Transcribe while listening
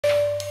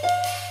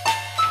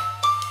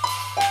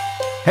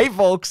Hey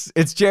folks,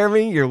 it's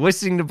Jeremy. You're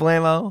listening to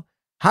Blammo.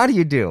 How do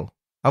you do?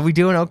 Are we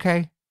doing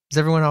okay? Is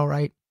everyone all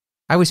right?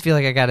 I always feel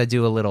like I got to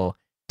do a little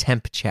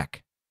temp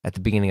check at the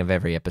beginning of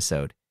every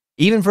episode.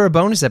 Even for a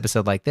bonus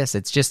episode like this,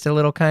 it's just a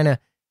little kind of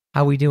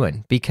how we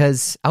doing?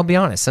 Because I'll be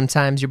honest,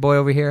 sometimes your boy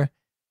over here,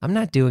 I'm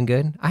not doing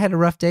good. I had a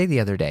rough day the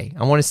other day.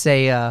 I want to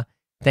say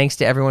thanks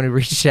to everyone who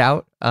reached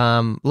out.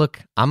 Look,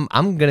 I'm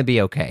going to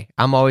be okay.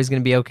 I'm always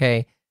going to be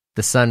okay.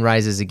 The sun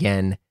rises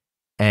again,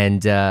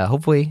 and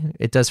hopefully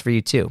it does for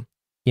you too.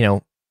 You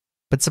know,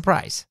 but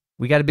surprise,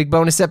 we got a big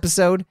bonus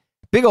episode,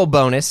 big old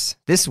bonus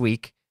this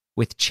week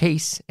with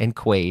Chase and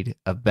Quaid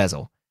of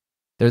Bezel.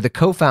 They're the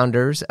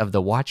co-founders of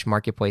the watch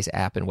marketplace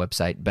app and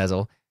website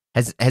Bezel.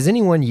 Has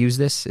anyone used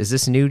this? Is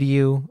this new to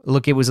you?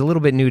 Look, it was a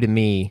little bit new to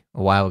me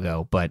a while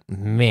ago, but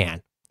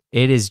man,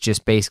 it has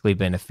just basically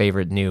been a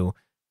favorite new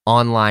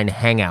online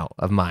hangout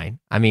of mine.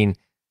 I mean,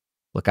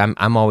 look,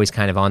 I'm always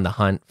kind of on the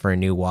hunt for a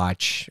new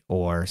watch,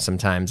 or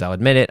sometimes I'll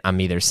admit it,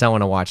 I'm either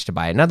selling a watch to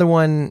buy another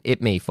one.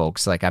 It me,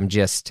 folks. Like I'm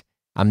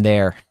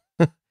there.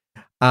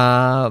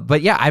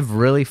 But yeah, I've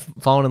really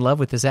fallen in love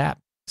with this app.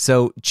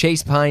 So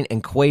Chase Pine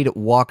and Quaid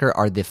Walker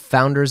are the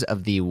founders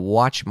of the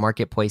watch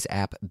marketplace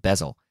app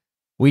Bezel.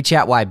 We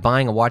chat why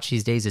buying a watch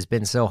these days has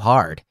been so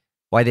hard,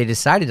 why they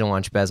decided to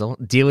launch Bezel,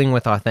 dealing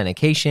with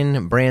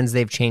authentication, brands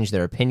they've changed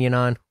their opinion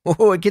on.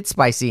 Oh, it gets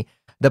spicy.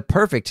 The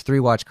perfect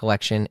 3-watch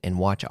collection and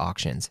watch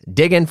auctions.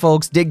 Dig in,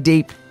 folks. Dig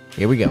deep.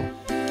 Here we go.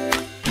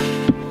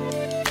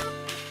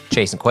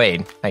 Chase and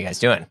Quaid, how you guys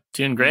doing?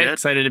 Doing great. Good.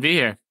 Excited to be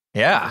here.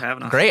 Yeah,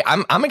 great.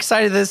 I'm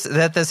excited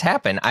that this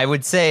happened. I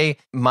would say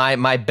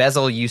my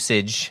Bezel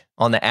usage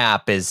on the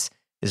app is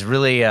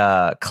really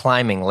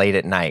climbing late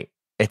at night.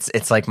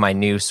 It's like my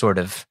new sort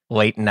of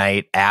late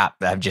night app.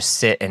 I just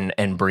sit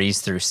and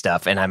breeze through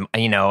stuff. And I'm,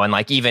 and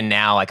like even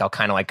now, like I'll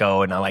kind of like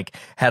go and I like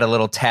had a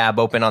little tab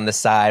open on the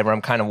side where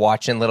I'm kind of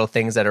watching little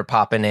things that are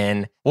popping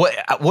in.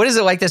 What is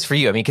it like this for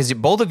you? I mean, because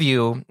both of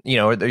you,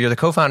 you're the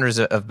co-founders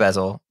of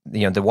Bezel,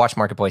 the watch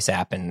marketplace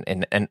app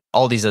and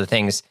all these other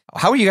things.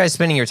 How are you guys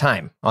spending your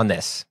time on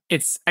this?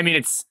 It's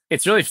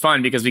really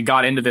fun because we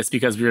got into this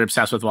because we were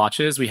obsessed with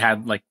watches. We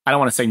had I don't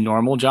want to say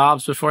normal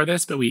jobs before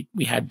this, but we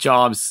had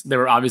jobs that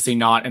were obviously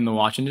not in the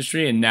watch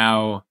industry. And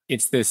now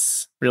it's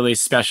this really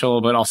special,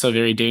 but also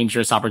very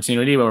dangerous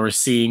opportunity where we're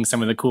seeing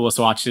some of the coolest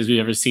watches we've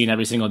ever seen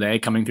every single day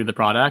coming through the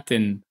product.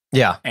 And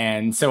yeah.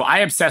 And so I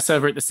obsess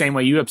over it the same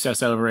way you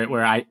obsess over it,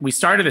 where we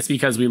started this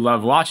because we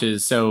love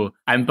watches. So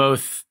I'm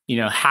both,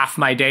 half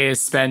my day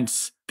is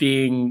spent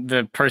being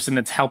the person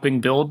that's helping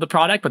build the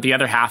product, but the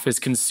other half is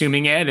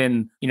consuming it.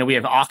 And, we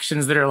have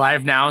auctions that are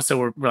live now. So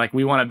we're like,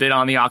 we want to bid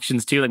on the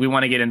auctions too. Like we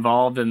want to get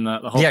involved in the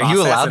whole process. Yeah, are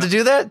you allowed to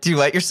do that? Do you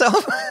let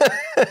yourself?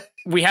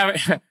 We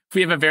have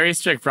a very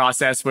strict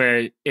process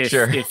where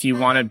if you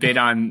want to bid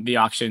on the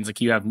auctions,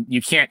 like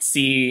you can't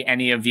see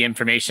any of the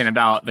information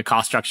about the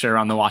cost structure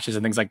on the watches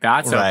and things like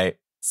that. So, right.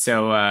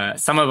 So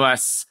some of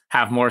us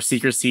have more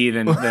secrecy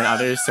than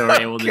others, so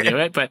we're able to do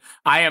it. But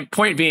I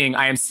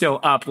am still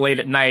up late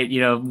at night,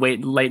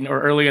 late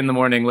or early in the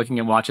morning, looking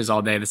at watches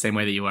all day, the same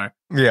way that you are.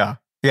 Yeah,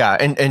 yeah.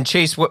 And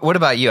Chase, what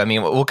about you? I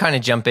mean, we'll kind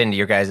of jump into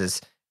your guys'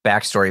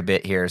 backstory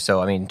bit here.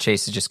 So, I mean,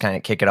 Chase, to just kind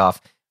of kick it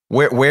off.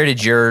 Where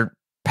did your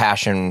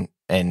passion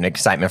and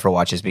excitement for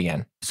watches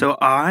begin? So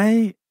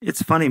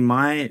it's funny,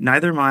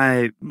 neither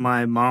my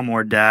mom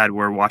or dad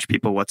were watch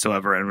people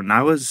whatsoever. And when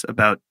I was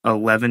about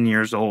 11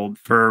 years old,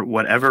 for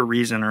whatever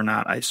reason or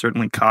not, I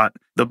certainly caught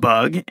the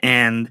bug.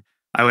 And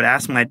I would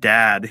ask my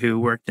dad, who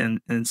worked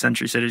in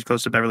Century Cities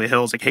close to Beverly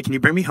Hills, like, hey, can you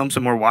bring me home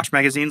some more watch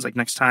magazines? Like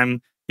next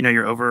time,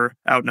 you're over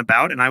out and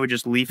about. And I would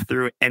just leaf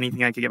through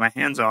anything I could get my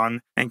hands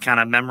on and kind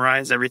of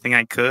memorize everything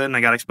I could. And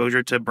I got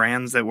exposure to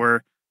brands that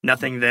were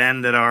nothing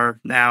then that are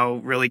now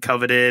really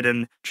coveted,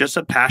 and just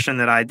a passion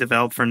that I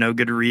developed for no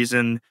good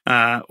reason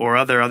or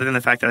other than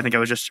the fact that I think I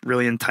was just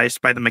really enticed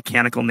by the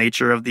mechanical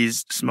nature of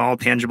these small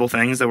tangible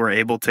things that were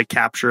able to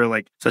capture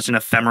like such an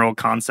ephemeral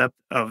concept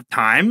of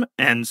time.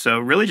 And so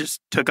really just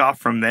took off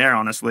from there,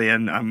 honestly.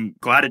 And I'm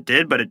glad it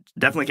did, but it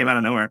definitely came out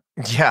of nowhere.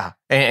 Yeah.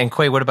 And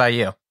Quay, what about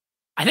you?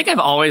 I think I've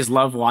always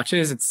loved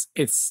watches.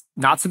 It's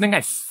not something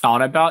I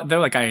thought about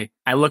though. Like I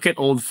look at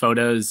old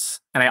photos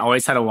and I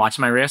always had a watch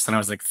on my wrist and I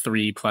was like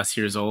 3+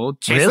 years old.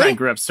 Chase really? And I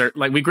grew up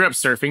we grew up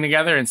surfing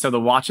together. And so the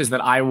watches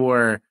that I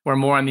wore were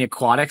more on the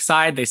aquatic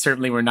side. They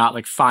certainly were not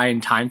like fine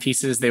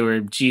timepieces. They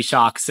were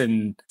G-Shocks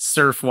and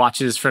surf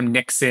watches from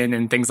Nixon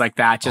and things like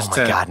that. Just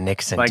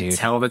Nixon, like dude.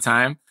 tell the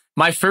time.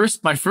 My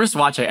first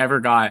watch I ever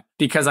got,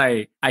 because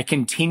I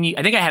think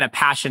I had a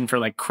passion for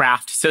like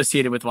craft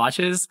associated with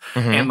watches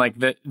and like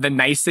the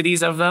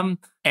niceties of them.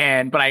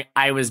 But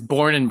I was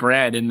born and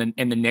bred in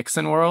the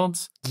Nixon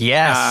world.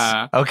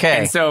 Yes. Okay.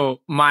 And so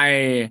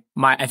my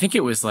I think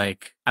it was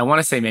like, I want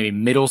to say maybe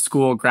middle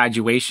school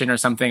graduation or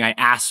something. I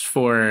asked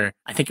for,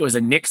 I think it was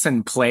a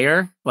Nixon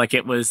player. Like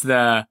it was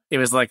like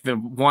the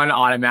one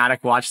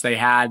automatic watch they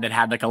had that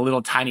had like a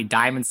little tiny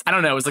diamonds. I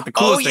don't know. It was like the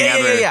coolest thing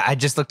ever. Yeah. I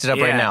just looked it up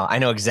right now. I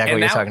know exactly what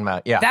you're talking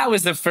about. Yeah. That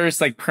was the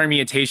first like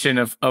permutation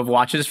of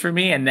watches for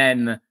me. And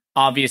then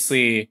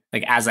obviously,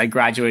 like as I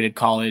graduated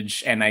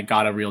college and I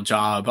got a real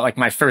job, like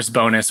my first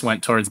bonus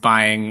went towards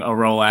buying a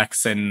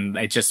Rolex, and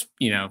I just,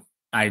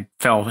 I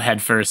fell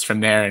headfirst from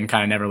there and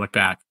kind of never looked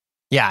back.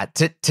 Yeah,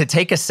 to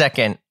take a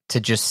second to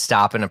just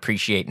stop and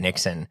appreciate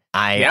Nixon.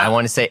 I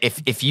want to say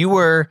if you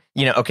were,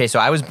 okay, so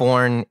I was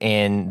born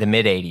in the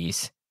mid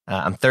 80s.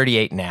 I'm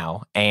 38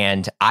 now,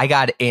 and I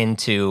got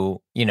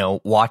into,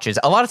 watches.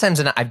 A lot of times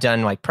I've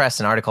done like press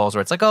and articles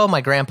where it's like, oh,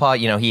 my grandpa,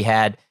 he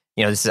had,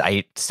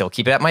 I still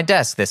keep it at my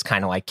desk, this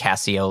kind of like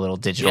Casio little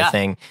digital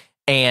thing.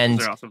 And,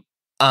 Those are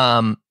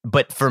awesome.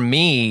 But for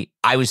me,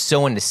 I was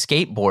so into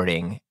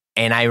skateboarding,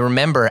 and I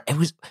remember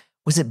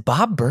was it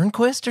Bob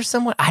Burnquist or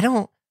someone?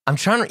 I'm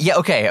trying to,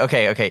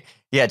 okay.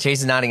 Yeah, Chase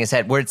is nodding his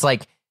head, where it's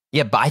like,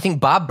 yeah, but I think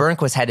Bob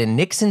Burnquist had a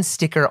Nixon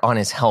sticker on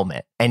his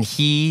helmet, and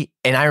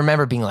I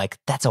remember being like,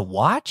 "That's a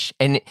watch,"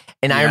 and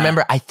I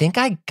remember I think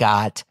I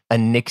got a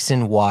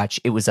Nixon watch.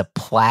 It was a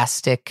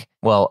plastic,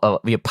 a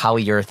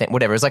polyurethane,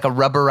 whatever. It was like a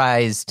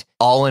rubberized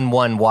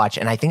all-in-one watch,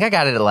 and I think I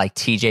got it at like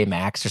TJ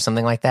Maxx or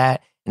something like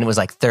that, and it was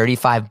like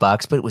 $35,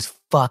 but it was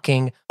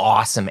fucking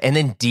awesome. And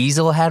then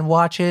Diesel had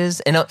watches,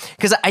 and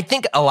because I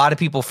think a lot of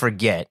people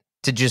forget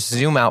to just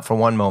zoom out for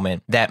one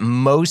moment that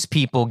most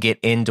people get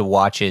into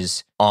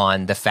watches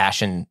on the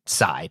fashion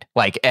side.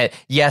 Like,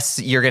 yes,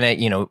 you're going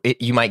to,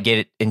 you might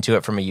get into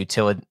it from a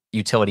utility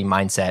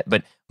mindset,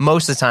 but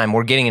most of the time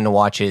we're getting into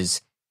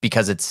watches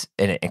because it's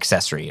an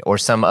accessory or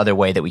some other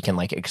way that we can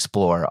like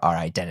explore our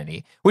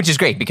identity, which is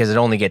great because it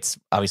only gets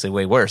obviously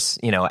way worse,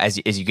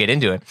 as you get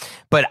into it.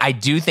 But I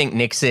do think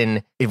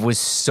Nixon, it was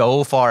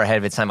so far ahead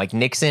of its time, like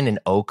Nixon and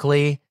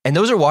Oakley. And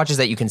those are watches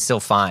that you can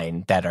still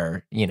find that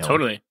are,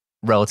 totally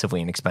relatively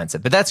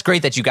inexpensive. But that's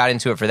great that you got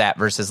into it for that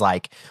versus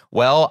like,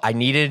 well, I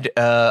needed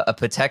a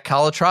Patek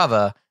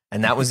Calatrava,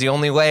 and that was the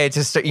only way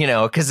to start,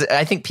 because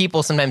I think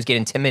people sometimes get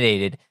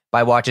intimidated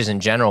by watches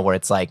in general, where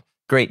it's like,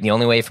 great, the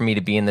only way for me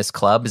to be in this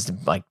club is to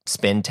like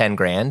spend 10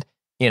 grand.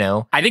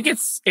 I think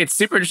it's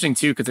super interesting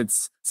too, because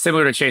it's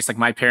similar to Chase. Like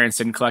my parents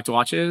didn't collect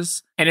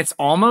watches, and it's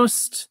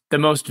almost the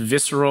most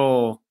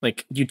visceral,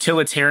 like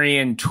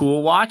utilitarian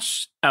tool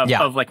watch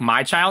of like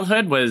my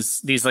childhood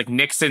was these like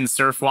Nixon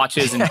surf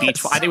watches and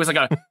beach. I think it was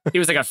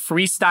like a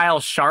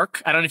freestyle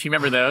shark. I don't know if you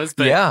remember those,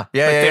 but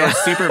they were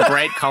super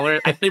bright color.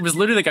 It was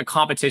literally like a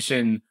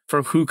competition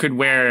for who could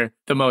wear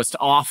the most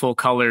awful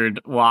colored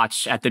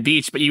watch at the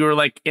beach. But you were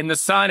like in the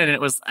sun, and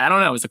it was, I don't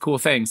know, it was a cool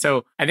thing.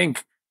 So I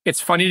think it's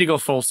funny to go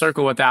full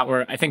circle with that,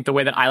 where I think the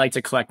way that I like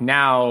to collect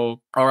now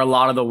are a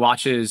lot of the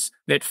watches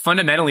that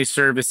fundamentally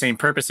serve the same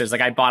purposes.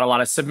 Like I bought a lot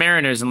of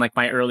Submariners in like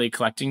my early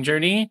collecting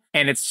journey,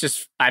 and it's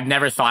just, I've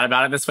never thought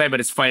about it this way, but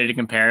it's funny to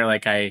compare.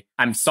 Like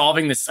I'm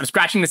scratching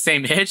the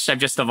same itch. I've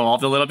just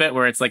evolved a little bit,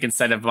 where it's like,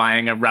 instead of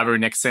buying a rubber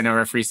Nixon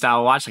or a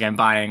freestyle watch, like I'm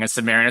buying a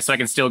Submariner so I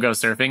can still go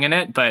surfing in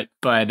it. But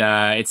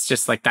it's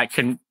just like that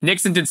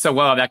Nixon did so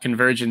well, that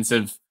convergence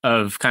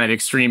of kind of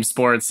extreme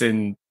sports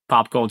and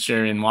pop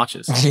culture and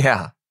watches.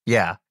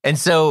 Yeah. And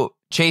so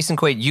Chase and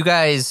Quaid, you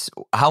guys,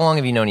 how long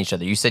have you known each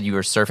other? You said you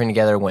were surfing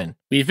together when?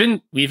 We've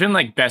been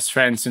like best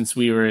friends since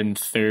we were in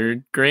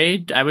third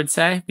grade, I would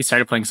say. We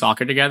started playing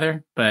soccer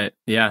together, but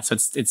yeah, so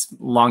it's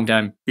long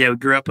time. Yeah, we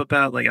grew up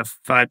about like a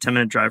 5-10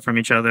 minute drive from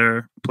each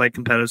other, played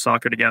competitive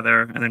soccer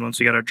together, and then once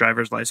we got our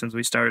driver's license,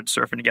 we started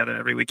surfing together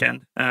every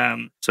weekend.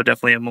 So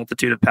definitely a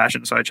multitude of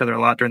passions. Saw each other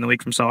a lot during the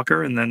week from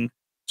soccer, and then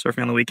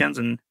surfing on the weekends.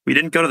 And we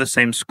didn't go to the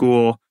same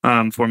school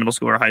for middle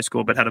school or high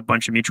school, but had a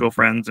bunch of mutual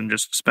friends and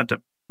just spent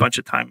a bunch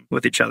of time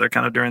with each other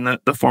kind of during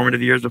the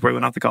formative years before we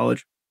went off to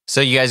college. So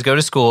you guys go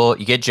to school,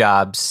 you get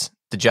jobs.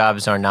 The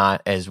jobs are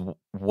not as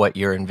what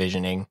you're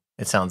envisioning,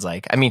 it sounds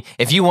like. I mean,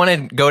 if you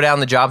want to go down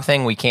the job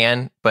thing, we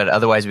can, but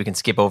otherwise we can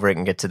skip over it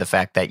and get to the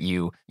fact that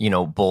you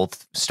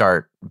both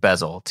start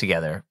Bezel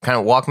together. Kind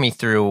of walk me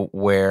through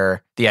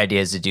where the idea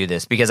is to do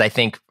this, because I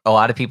think a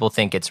lot of people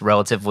think it's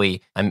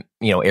relatively, I'm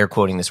air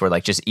quoting this word,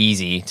 like just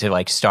easy to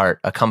like start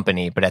a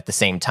company, but at the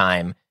same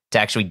time to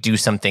actually do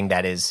something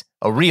that is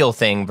a real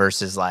thing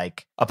versus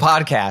like a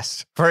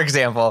podcast, for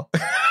example.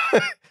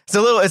 It's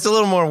a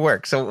little more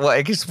work. So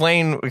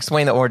explain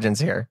the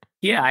origins here.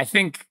 Yeah, I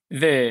think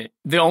the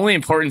only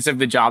importance of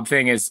the job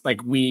thing is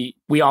like we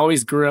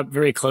always grew up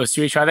very close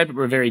to each other, but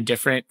we're very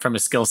different from a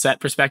skill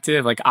set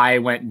perspective. Like I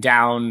went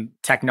down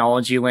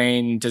technology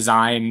lane,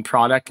 design,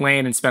 product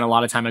lane, and spent a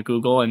lot of time at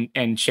Google,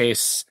 and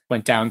Chase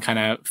went down kind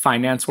of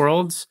finance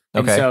worlds.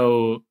 And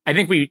so I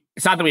think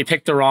it's not that we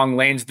picked the wrong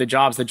lanes of the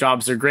jobs. The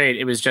jobs are great.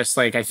 It was just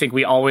like, I think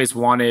we always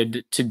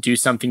wanted to do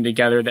something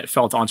together that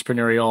felt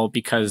entrepreneurial,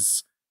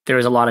 because there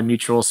was a lot of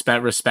mutual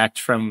respect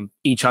from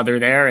each other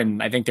there.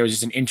 And I think there was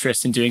just an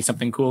interest in doing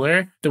something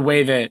cooler. The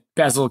way that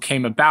Bezel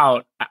came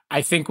about,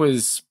 I think,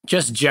 was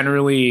just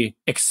generally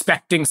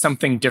expecting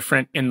something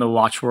different in the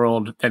watch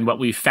world than what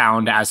we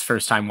found as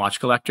first-time watch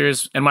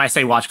collectors. And when I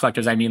say watch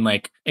collectors, I mean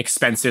like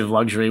expensive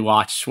luxury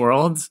watch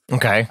worlds.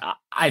 Okay.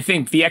 I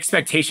think the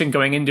expectation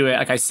going into it,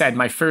 like I said,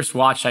 my first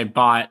watch I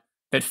bought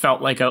that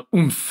felt like a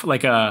oomph,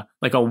 like a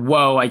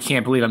whoa, I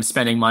can't believe I'm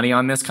spending money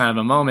on this kind of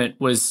a moment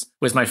was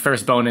my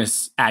first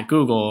bonus at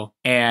Google.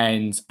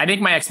 And I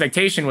think my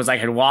expectation was I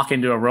could walk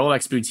into a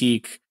Rolex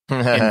boutique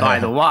and buy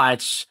the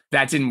watch.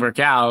 That didn't work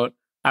out.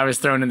 I was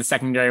thrown in the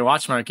secondary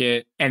watch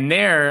market. And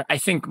there, I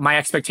think my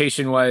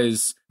expectation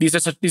was these are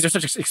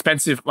such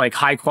expensive, like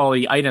high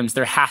quality items.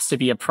 There has to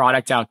be a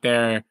product out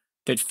there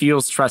that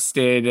feels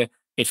trusted.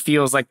 It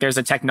feels like there's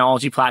a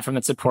technology platform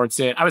that supports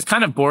it. I was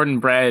kind of born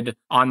and bred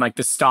on like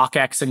the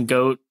StockX and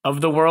GOAT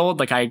of the world.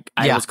 Like I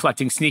was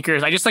collecting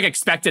sneakers. I just like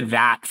expected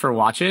that for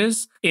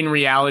watches. In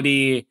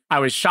reality, I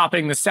was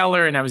shopping the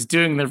seller and I was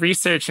doing the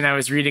research and I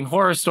was reading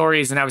horror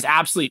stories and I was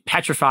absolutely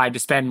petrified to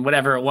spend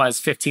whatever it was,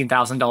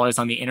 $15,000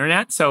 on the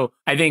internet. So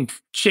I think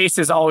Chase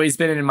has always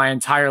been in my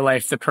entire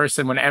life the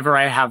person whenever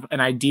I have an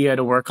idea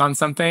to work on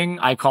something,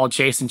 I call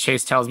Chase and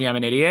Chase tells me I'm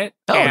an idiot.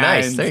 Oh,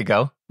 nice. There you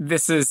go.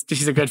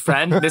 He's a good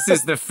friend. This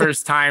is the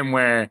first time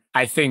where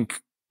I think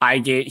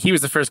he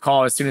was the first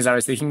call as soon as I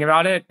was thinking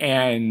about it.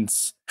 And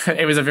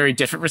it was a very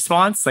different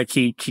response. Like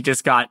he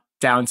just got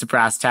down to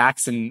brass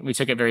tacks and we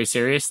took it very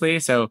seriously.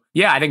 So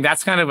yeah, I think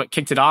that's kind of what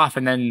kicked it off.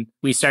 And then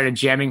we started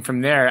jamming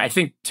from there. I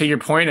think to your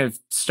point of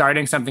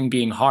starting something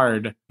being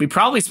hard, we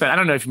probably spent, I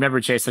don't know if you remember,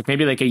 Chase, like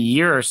maybe like a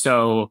year or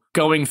so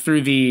going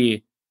through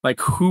the, like,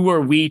 who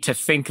are we to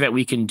think that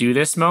we can do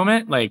this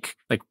moment? Like,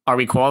 are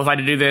we qualified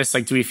to do this?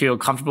 Like, do we feel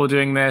comfortable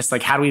doing this?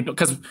 Like, how do we,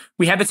 because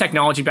we had the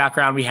technology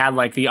background, we had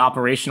like the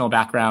operational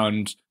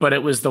background, but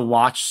it was the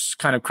watch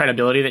kind of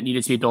credibility that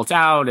needed to be built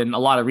out and a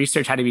lot of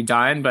research had to be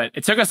done. But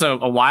it took us a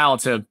while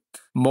to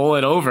mull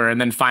it over. And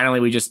then finally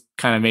we just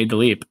kind of made the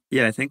leap.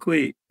 Yeah, I think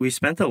we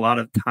spent a lot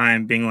of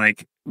time being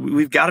like,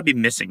 we've got to be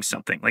missing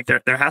something. Like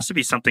there has to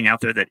be something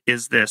out there that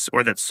is this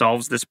or that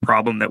solves this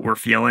problem that we're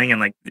feeling. And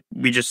like,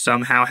 we just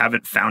somehow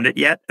haven't found it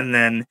yet. And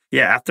then,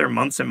 yeah, after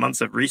months and months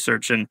of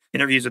research and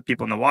interviews with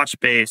people in the watch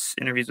space,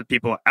 interviews with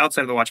people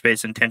outside of the watch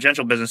space and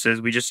tangential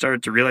businesses, we just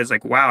started to realize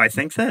like, wow, I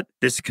think that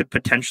this could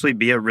potentially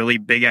be a really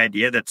big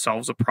idea that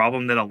solves a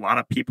problem that a lot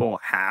of people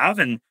have.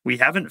 And we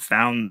haven't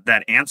found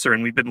that answer.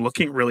 And we've been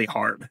looking really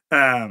hard.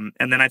 And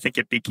then I think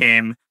it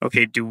became,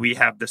 okay, do we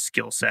have the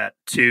skill set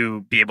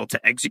to be able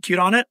to execute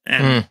on it?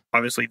 And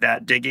obviously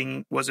that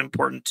digging was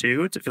important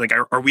too, to feel like,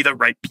 are we the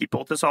right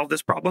people to solve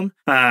this problem?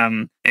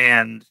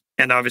 And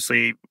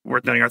obviously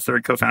worth noting our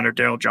third co-founder,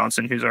 Daryl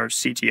Johnson, who's our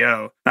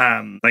CTO,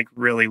 like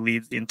really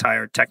leads the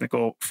entire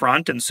technical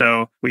front. And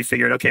so we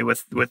figured, okay,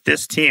 with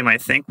this team, I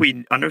think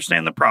we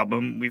understand the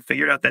problem. We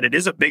figured out that it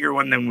is a bigger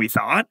one than we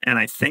thought. And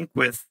I think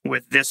with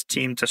this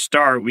team to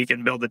start, we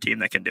can build a team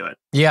that can do it.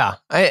 Yeah.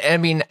 I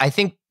mean, I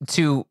think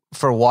too,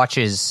 for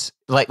watches,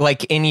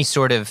 like any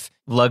sort of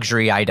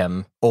luxury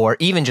item or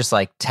even just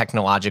like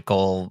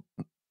technological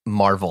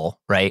marvel,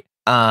 right?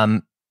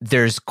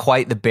 There's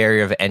quite the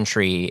barrier of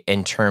entry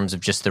in terms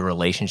of just the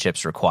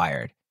relationships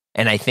required.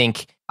 And I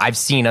think I've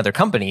seen other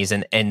companies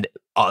and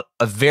a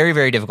very,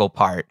 very difficult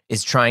part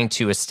is trying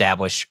to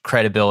establish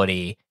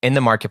credibility in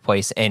the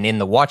marketplace and in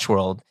the watch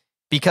world,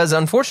 because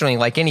unfortunately,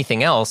 like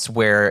anything else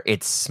where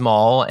it's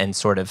small and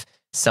sort of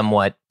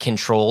somewhat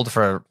controlled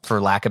for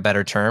lack of a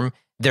better term,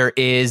 there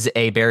is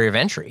a barrier of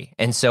entry.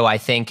 And so I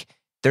think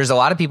there's a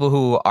lot of people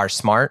who are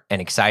smart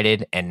and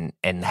excited and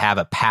have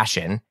a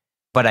passion.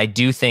 But I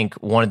do think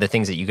one of the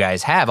things that you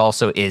guys have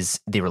also is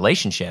the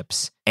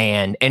relationships.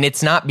 And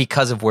it's not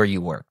because of where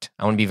you worked.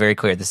 I want to be very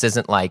clear. This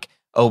isn't like,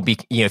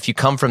 if you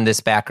come from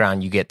this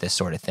background, you get this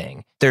sort of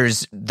thing.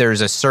 There's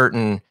a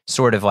certain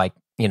sort of like,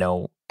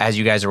 as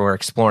you guys were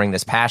exploring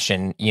this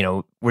passion,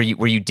 were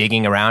you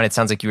digging around? It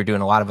sounds like you were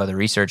doing a lot of other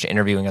research,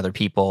 interviewing other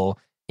people,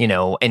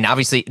 and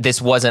obviously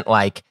this wasn't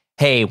like,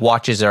 hey,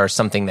 watches are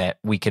something that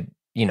we could,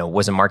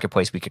 was a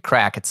marketplace we could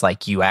crack. It's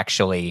like you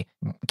actually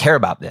care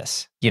about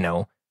this,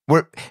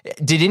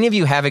 Did any of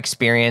you have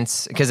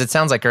experience? Because it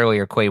sounds like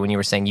earlier, Quaid, when you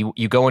were saying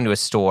you go into a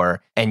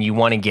store and you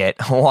want to get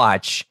a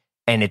watch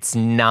and it's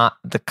not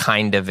the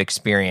kind of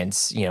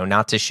experience,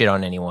 not to shit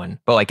on anyone,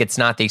 but like it's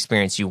not the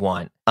experience you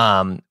want.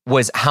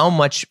 Was how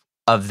much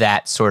of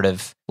that sort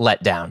of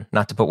letdown,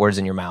 not to put words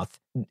in your mouth,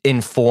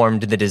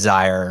 informed the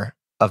desire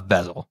of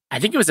Bezel? I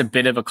think it was a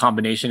bit of a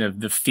combination of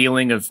the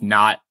feeling of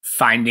not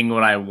finding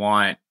what I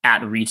want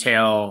at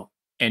retail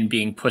and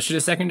being pushed to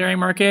the secondary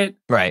market.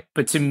 Right.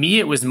 But to me,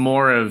 it was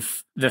more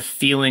of the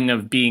feeling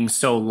of being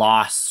so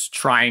lost,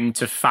 trying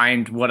to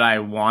find what I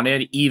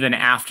wanted, even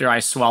after I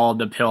swallowed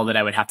the pill that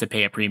I would have to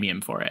pay a premium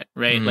for it.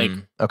 Right.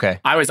 Okay.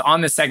 I was on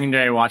the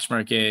secondary watch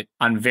market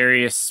on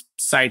various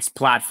sites,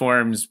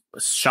 platforms,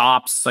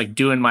 shops, like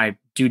doing my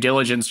due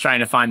diligence,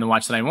 trying to find the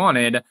watch that I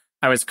wanted.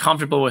 I was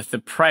comfortable with the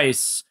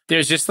price.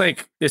 There's just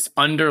like this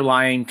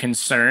underlying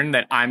concern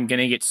that I'm going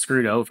to get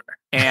screwed over.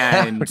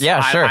 And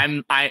yeah, sure.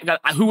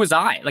 Who was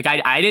I? Like,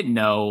 I didn't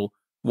know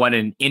what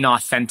an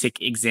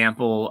inauthentic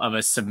example of a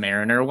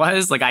Submariner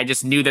was. Like, I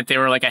just knew that they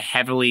were like a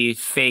heavily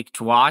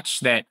faked watch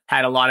that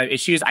had a lot of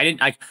issues.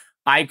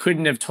 I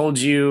couldn't have told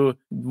you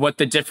what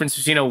the difference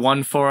between a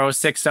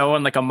 14060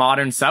 and like a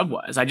modern sub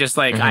was. I just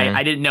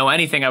I didn't know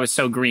anything. I was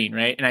so green.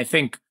 Right. And I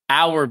think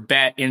our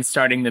bet in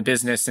starting the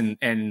business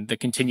and the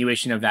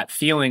continuation of that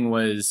feeling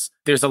was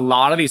there's a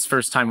lot of these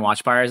first time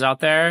watch buyers out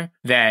there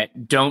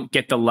that don't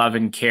get the love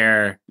and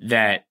care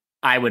that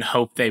I would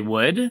hope they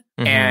would.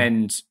 Mm-hmm.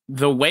 And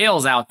the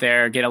whales out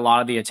there get a lot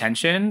of the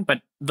attention,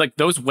 but like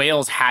those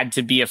whales had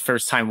to be a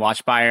first time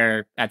watch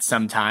buyer at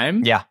some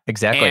time. Yeah,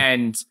 exactly.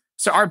 And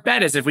so our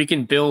bet is if we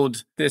can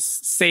build this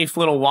safe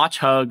little watch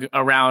hug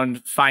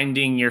around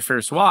finding your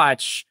first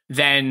watch,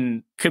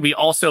 then could we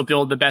also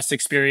build the best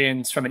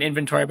experience from an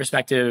inventory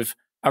perspective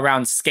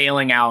around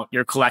scaling out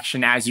your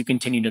collection as you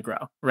continue to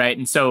grow, right?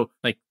 And so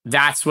like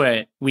that's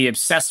what we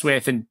obsessed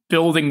with, and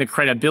building the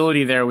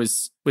credibility there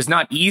was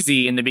not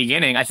easy in the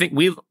beginning. I think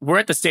we're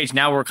at the stage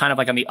now where we're kind of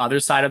like on the other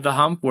side of the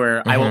hump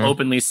where I will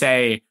openly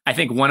say, I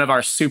think one of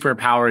our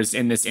superpowers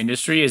in this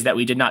industry is that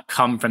we did not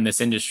come from this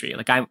industry.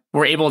 Like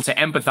we're able to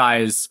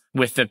empathize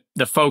with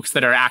the folks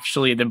that are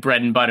actually the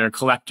bread and butter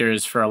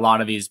collectors for a lot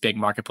of these big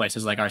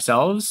marketplaces like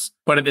ourselves.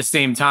 But at the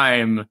same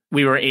time,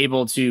 we were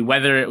able to,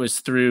 whether it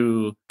was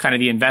through kind of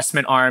the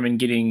investment arm and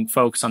getting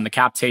folks on the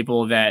cap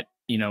table that,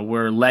 you know,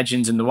 were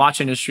legends in the watch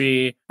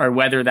industry, or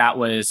whether that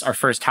was our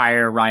first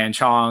hire, Ryan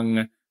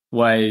Chong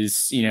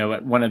was, you know,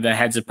 one of the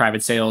heads of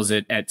private sales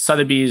at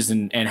Sotheby's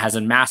and has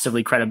a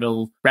massively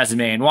credible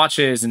resume in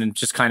watches and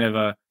just kind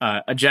of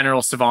a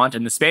general savant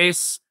in the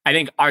space. I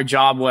think our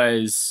job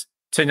was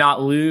to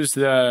not lose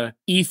the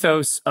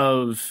ethos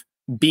of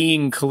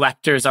being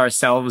collectors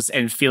ourselves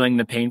and feeling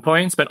the pain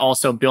points, but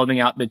also building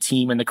out the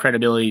team and the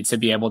credibility to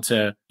be able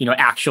to, you know,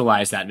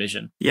 actualize that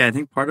vision. Yeah, I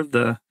think part of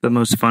the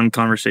most fun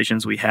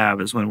conversations we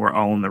have is when we're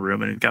all in the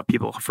room and we've got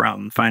people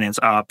from finance,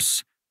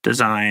 ops,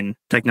 design,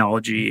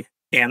 technology,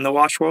 and the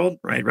watch world,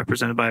 right?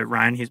 Represented by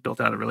Ryan. He's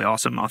built out a really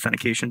awesome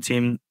authentication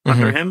team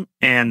under him.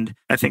 And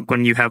I think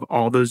when you have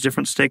all those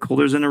different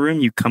stakeholders in a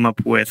room, you come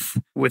up with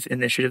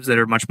initiatives that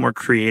are much more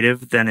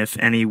creative than if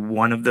any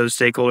one of those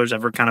stakeholders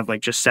ever kind of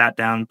like just sat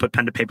down, put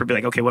pen to paper, be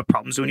like, okay, what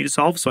problems do we need to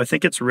solve? So I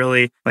think it's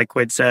really, like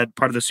Quaid said,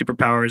 part of the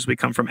superpower is we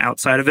come from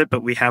outside of it,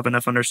 but we have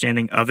enough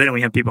understanding of it. And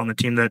we have people on the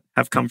team that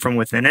have come from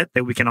within it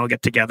that we can all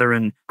get together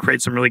and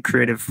create some really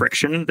creative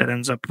friction that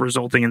ends up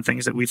resulting in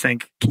things that we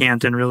think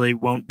can't and really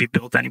won't be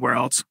built anywhere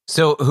else.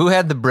 So who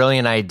had the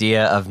brilliant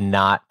idea of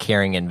not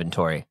carrying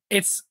inventory?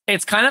 It's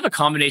kind of a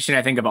combination,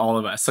 I think, of all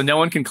of us. So no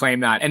one can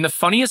claim that. And the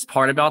funniest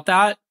part about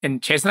that,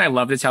 and Chase and I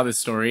love to tell this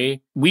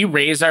story, we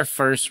raised our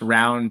first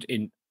round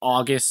in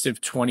August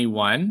of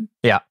 21.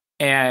 Yeah.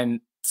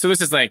 And so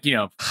this is like, you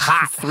know,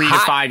 3 to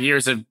 5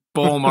 years of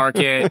bull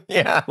market.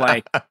 Yeah.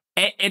 Like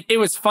it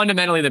was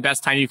fundamentally the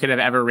best time you could have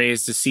ever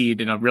raised a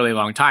seed in a really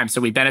long time. So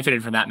we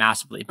benefited from that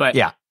massively. But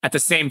yeah, at the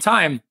same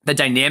time, the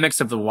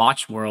dynamics of the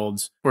watch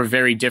world were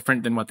very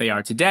different than what they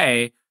are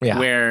today. Yeah.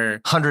 Where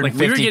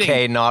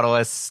 150K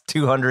Nautilus,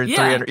 200,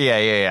 300.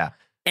 Yeah.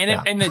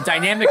 And the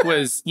dynamic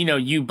was, you know,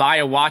 you buy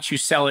a watch, you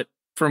sell it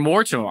for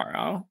more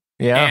tomorrow.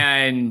 Yeah.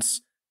 And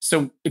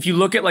so if you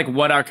look at like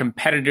what our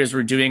competitors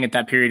were doing at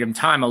that period of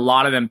time, a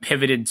lot of them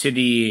pivoted to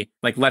the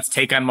like, let's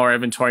take on more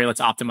inventory,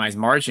 let's optimize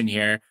margin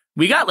here.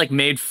 We got like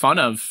made fun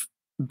of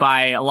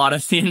by a lot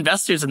of the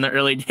investors in the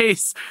early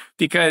days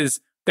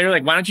because they're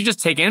like, why don't you just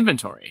take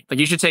inventory? Like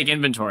you should take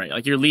inventory.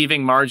 Like you're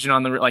leaving margin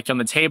on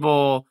the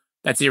table.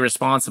 That's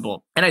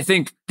irresponsible. And I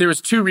think there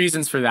was 2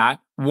 reasons for that.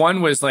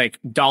 One was like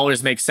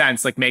dollars make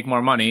sense, like make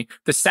more money.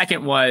 The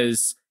second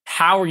was,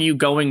 how are you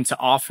going to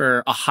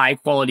offer a high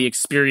quality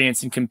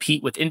experience and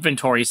compete with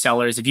inventory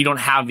sellers if you don't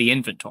have the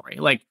inventory?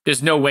 Like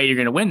there's no way you're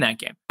going to win that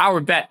game. Our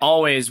bet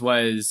always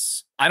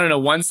was, I don't know,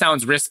 one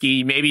sounds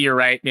risky. Maybe you're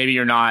right. Maybe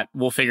you're not.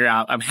 We'll figure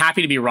out. I'm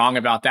happy to be wrong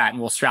about that and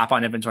we'll strap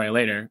on inventory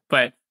later.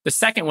 But the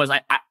second was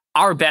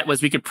our bet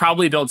was we could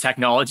probably build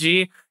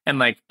technology and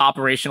like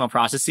operational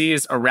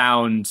processes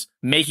around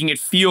making it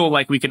feel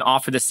like we can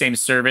offer the same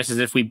service as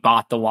if we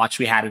bought the watch,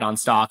 we had it on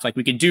stock. Like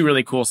we could do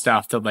really cool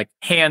stuff to like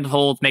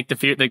handhold, make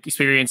the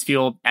experience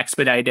feel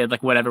expedited,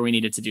 like whatever we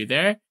needed to do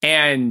there.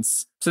 And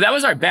so that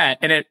was our bet.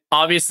 And it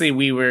obviously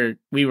we were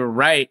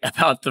right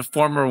about the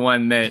former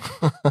one that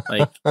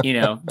like, you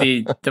know,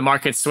 the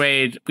market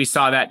swayed. We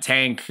saw that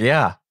tank.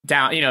 Yeah.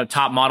 Down, you know,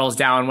 top models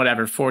down,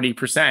 whatever,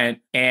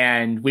 40%.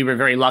 And we were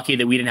very lucky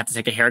that we didn't have to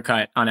take a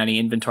haircut on any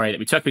inventory that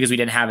we took because we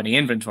didn't have any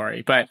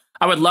inventory. But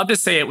I would love to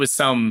say it was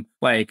some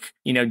like,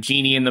 you know,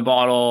 genie in the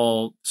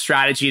bottle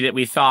strategy that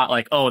we thought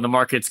like, oh, the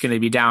market's going to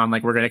be down.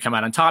 Like we're going to come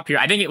out on top here.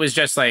 I think it was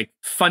just like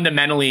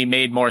fundamentally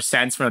made more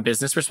sense from a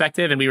business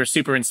perspective. And we were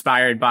super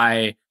inspired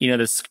by, you know,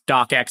 the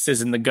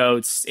StockX's and the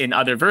GOATs in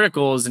other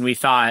verticals. And we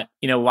thought,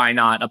 you know, why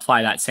not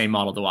apply that same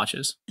model to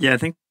watches? Yeah, I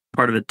think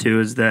part of it too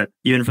is that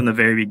even from the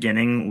very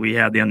beginning, we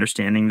had the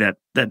understanding that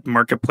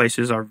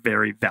marketplaces are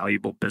very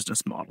valuable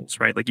business models,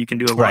 right? Like you can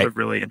do a lot of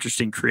really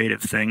interesting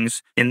creative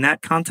things in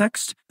that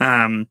context.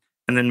 And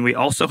then we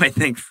also, I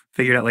think,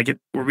 figured out like,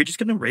 were we just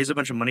going to raise a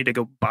bunch of money to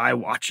go buy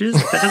watches?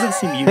 That doesn't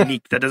seem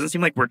unique. That doesn't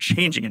seem like we're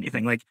changing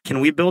anything. Like, can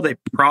we build a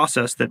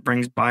process that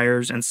brings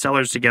buyers and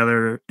sellers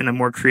together in a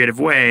more creative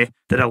way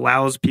that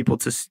allows people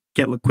to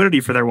get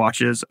liquidity for their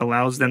watches,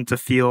 allows them to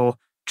feel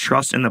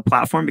trust in the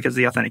platform because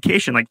the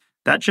authentication, like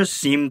that just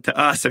seemed to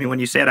us, I mean, when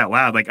you say it out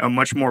loud, like a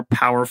much more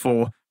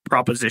powerful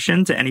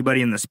proposition to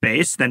anybody in the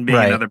space than being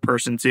another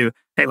person to,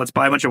 hey, let's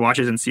buy a bunch of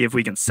watches and see if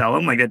we can sell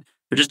them. Like that,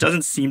 there just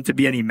doesn't seem to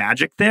be any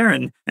magic there.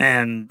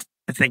 And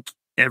I think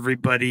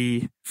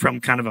everybody from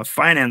kind of a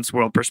finance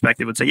world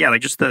perspective would say, yeah,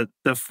 like just the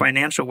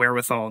financial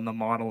wherewithal and the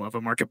model of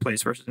a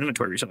marketplace versus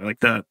inventory reseller, like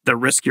the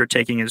risk you're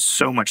taking is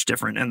so much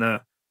different, and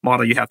the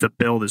model you have to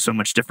build is so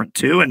much different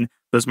too. And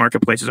those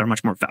marketplaces are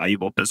much more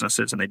valuable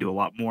businesses, and they do a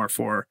lot more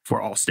for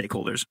all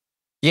stakeholders.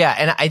 Yeah,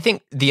 and I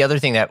think the other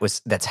thing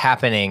that's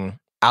happening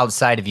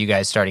outside of you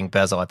guys starting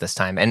Bezel at this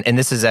time, and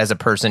this is as a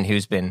person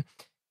who's been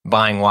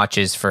buying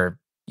watches for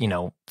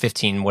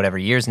 15 whatever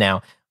years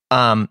now.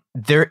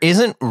 There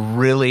isn't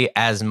really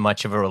as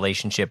much of a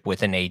relationship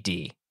with an AD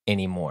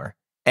anymore.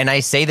 And I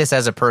say this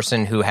as a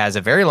person who has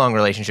a very long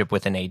relationship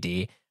with an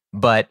AD,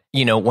 but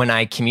when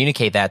I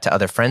communicate that to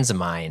other friends of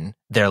mine,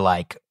 they're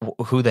like,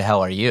 who the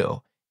hell are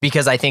you?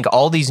 Because I think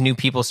all these new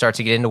people start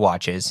to get into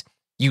watches.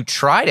 You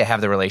try to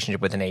have the relationship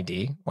with an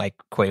AD, like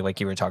Quaid, like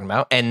you were talking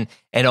about, and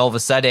all of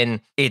a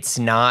sudden it's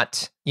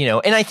not,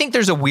 and I think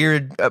there's a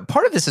weird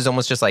part of this is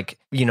almost just like,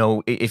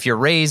 if you're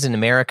raised in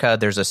America,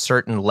 there's a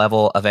certain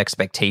level of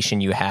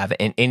expectation you have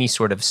in any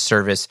sort of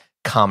service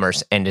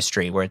commerce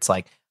industry where it's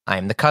like,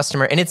 I'm the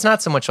customer. And it's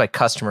not so much like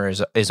customer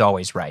is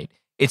always right.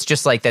 It's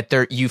just like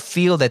that you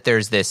feel that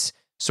there's this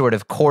sort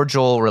of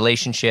cordial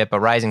relationship, a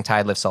rising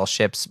tide lifts all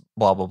ships,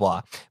 blah, blah,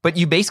 blah. But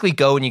you basically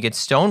go and you get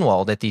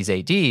stonewalled at these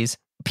ADs.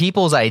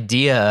 People's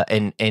idea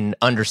and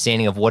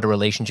understanding of what a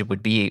relationship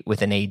would be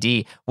with an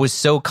AD was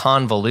so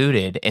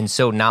convoluted and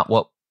so not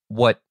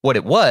what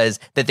it was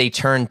that they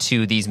turned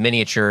to these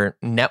miniature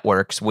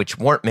networks, which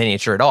weren't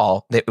miniature at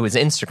all. It was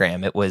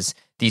Instagram. It was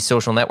these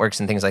social networks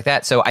and things like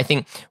that. So I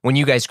think when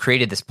you guys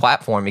created this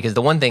platform, because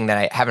the one thing that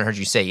I haven't heard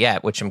you say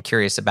yet, which I'm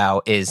curious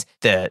about, is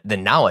the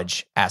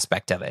knowledge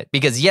aspect of it.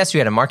 Because yes, you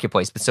had a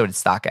marketplace, but so did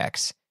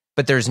StockX.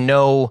 But there's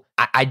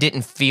I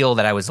didn't feel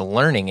that I was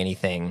learning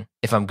anything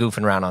if I'm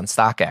goofing around on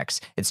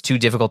StockX. It's too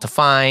difficult to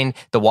find.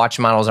 The watch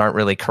models aren't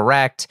really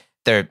correct.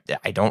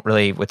 I don't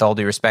really, with all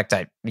due respect,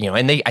 I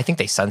think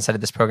they sunsetted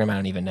this program. I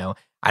don't even know.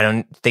 I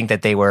don't think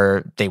that they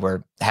were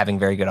having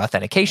very good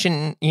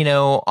authentication,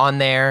 on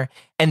there.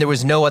 And there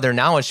was no other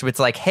knowledge. So it's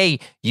like, hey,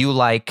 you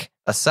like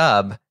a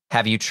sub.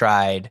 Have you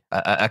tried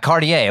a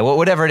Cartier,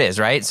 whatever it is,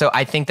 right? So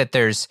I think that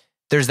there's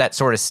that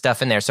sort of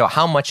stuff in there. So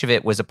how much of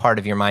it was a part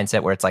of your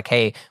mindset where it's like,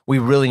 hey, we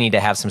really need to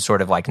have some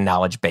sort of like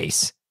knowledge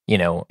base,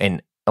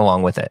 and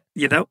along with it?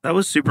 Yeah, that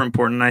was super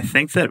important. I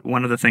think that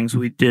one of the things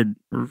we did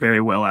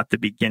very well at the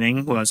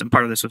beginning was, and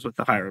part of this was with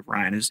the hire of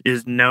Ryan,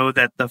 is know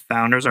that the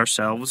founders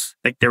ourselves,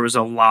 like there was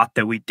a lot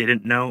that we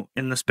didn't know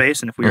in the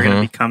space. And if we were going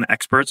to become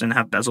experts and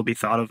have Bezel be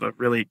thought of a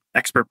really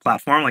expert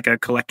platform, like a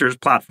collector's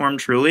platform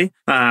truly,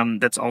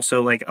 that's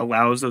also like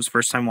allows those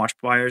first time watch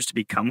buyers to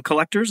become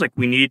collectors, like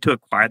we needed to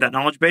acquire that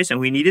knowledge base, and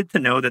we needed to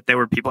know that there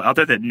were people out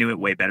there that knew it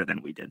way better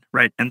than we did,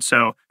 right? And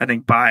so I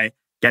think by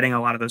getting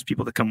a lot of those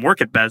people to come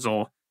work at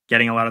Bezel,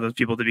 getting a lot of those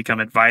people to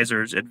become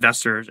advisors,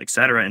 investors, et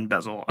cetera, in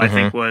Bezel, I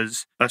think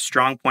was a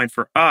strong point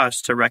for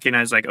us to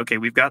recognize, like, okay,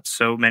 we've got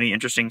so many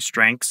interesting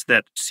strengths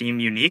that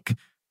seem unique,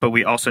 but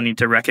we also need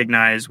to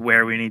recognize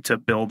where we need to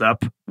build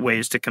up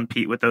ways to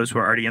compete with those who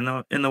are already in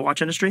the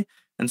watch industry.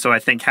 And so I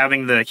think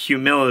having the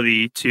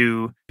humility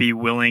to be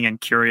willing and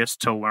curious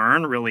to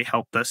learn really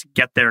helped us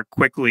get there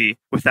quickly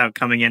without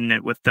coming in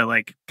it with the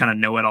like kind of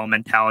know-it-all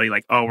mentality,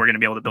 like, oh, we're going to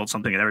be able to build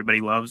something that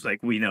everybody loves. Like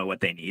we know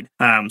what they need.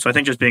 So I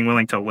think just being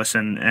willing to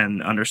listen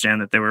and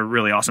understand that there were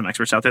really awesome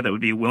experts out there that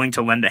would be willing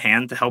to lend a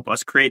hand to help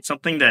us create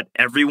something that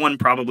everyone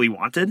probably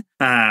wanted.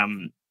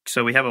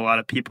 So we have a lot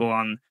of people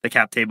on the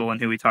cap table and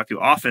who we talk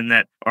to often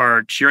that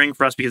are cheering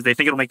for us because they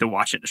think it'll make the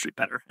watch industry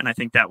better. And I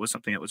think that was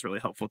something that was really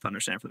helpful to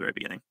understand from the very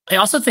beginning. I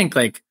also think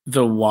like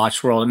the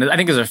watch world, and I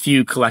think there's a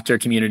few collector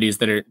communities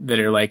that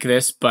are like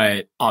this,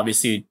 but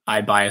obviously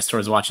I bias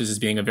towards watches as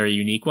being a very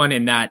unique one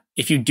in that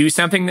if you do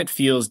something that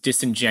feels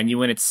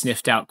disingenuous, it's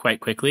sniffed out quite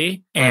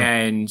quickly.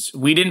 And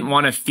we didn't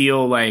want to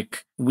feel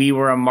like we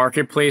were a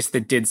marketplace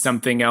that did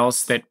something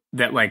else that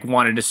like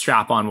wanted to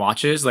strap on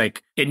watches.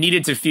 Like it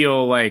needed to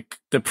feel like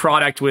the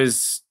product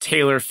was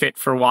tailor fit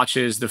for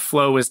watches. The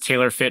flow was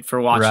tailor fit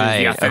for watches. Right,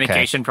 the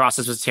authentication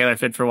process was tailor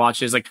fit for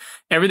watches. Like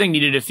everything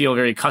needed to feel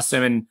very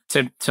custom.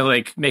 And to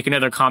like make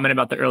another comment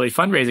about the early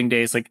fundraising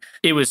days, like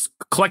it was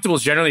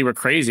collectibles generally were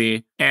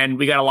crazy. And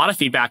we got a lot of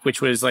feedback,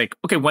 which was like,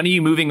 okay, when are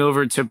you moving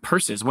over to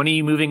purses? When are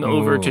you moving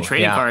over to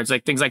trading cards?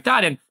 Like things like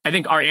that. And I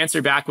think our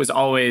answer back was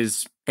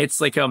always,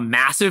 it's like a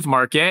massive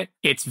market.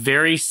 It's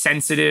very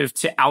sensitive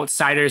to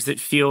outsiders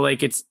that feel like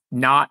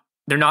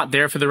they're not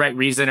there for the right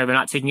reason or they're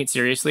not taking it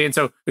seriously. And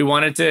so we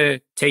wanted to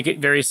take it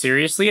very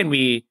seriously. And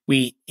we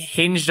we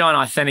hinged on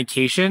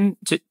authentication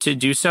to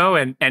do so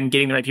and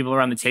getting the right people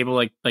around the table,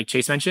 like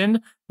Chase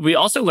mentioned. We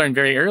also learned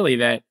very early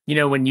that,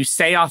 when you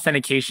say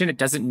authentication, it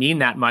doesn't mean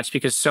that much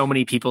because so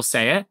many people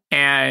say it.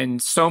 And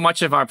so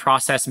much of our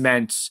process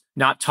meant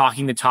not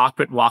talking the talk,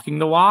 but walking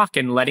the walk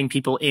and letting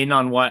people in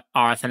on what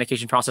our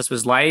authentication process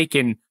was like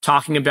and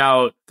talking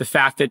about the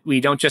fact that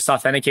we don't just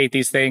authenticate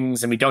these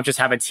things and we don't just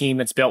have a team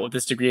that's built with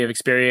this degree of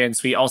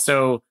experience. We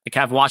also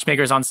have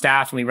watchmakers on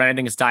staff and we run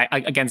everything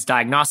against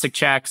diagnostic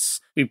checks.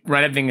 We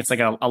run everything. It's like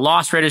a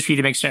loss registry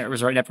to make sure it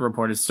was never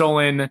reported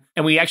stolen.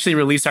 And we actually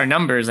release our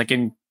numbers. Like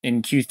in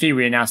Q3,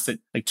 we announced that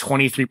like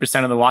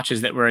 23% of the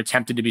watches that were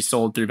attempted to be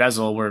sold through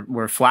Bezel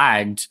were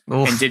flagged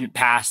and didn't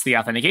pass the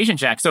authentication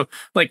check. So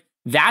like,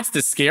 that's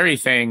the scary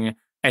thing,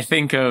 I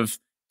think, of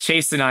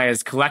Chase and I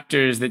as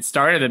collectors that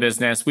started the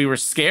business. We were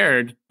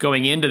scared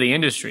going into the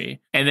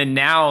industry. And then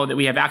now that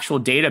we have actual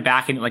data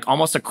back in like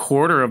almost a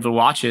quarter of the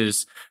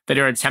watches that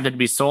are attempted to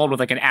be sold with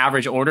like an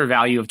average order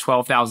value of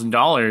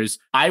 $12,000,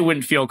 I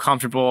wouldn't feel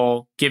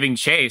comfortable giving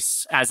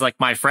Chase as like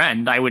my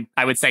friend. I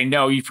would say,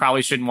 no, you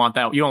probably shouldn't want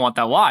that. You don't want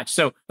that watch.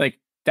 So like,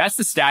 that's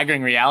the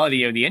staggering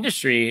reality of the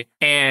industry.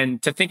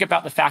 And to think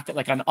about the fact that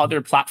like on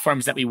other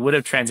platforms that we would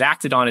have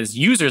transacted on as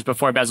users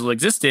before Bezel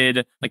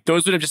existed, like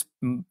those would have just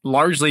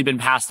largely been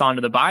passed on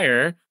to the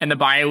buyer and the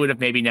buyer would have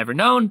maybe never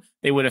known.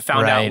 They would have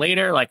found out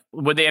later. Like,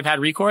 would they have had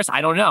recourse? I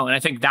don't know. And I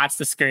think that's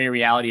the scary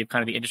reality of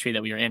kind of the industry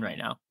that we are in right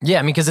now. Yeah,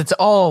 I mean, because it's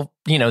all,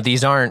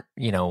 these aren't,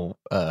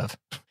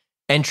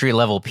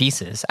 entry-level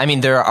pieces. I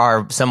mean, there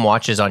are some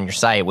watches on your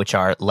site which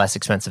are less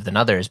expensive than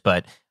others,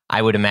 but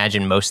I would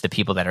imagine most of the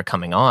people that are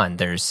coming on,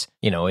 there's,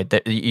 you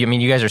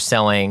guys are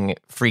selling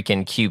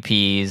freaking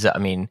QPs. I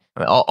mean,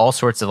 all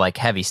sorts of like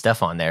heavy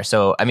stuff on there.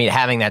 So, I mean,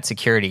 having that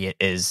security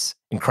is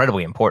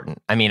incredibly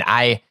important. I mean,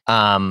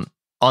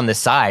 on the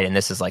side, and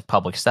this is like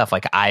public stuff,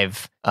 like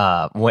as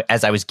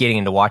I was getting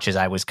into watches,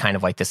 I was kind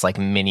of like this like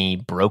mini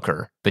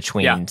broker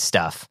between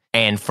stuff.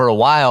 And for a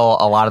while,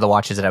 a lot of the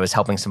watches that I was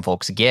helping some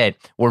folks get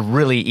were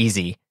really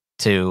easy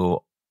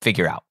to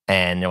figure out.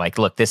 And they're like,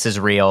 look, this is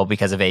real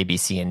because of A, B,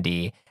 C, and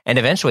D. And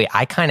eventually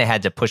I kind of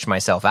had to push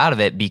myself out of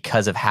it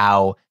because of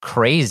how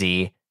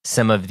crazy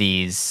some of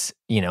these,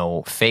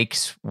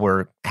 fakes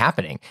were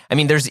happening. I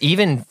mean, there's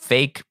even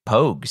fake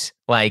Pogues,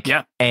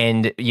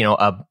 and,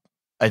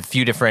 a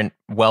few different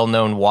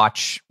well-known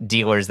watch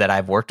dealers that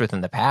I've worked with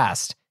in the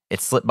past,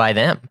 it slipped by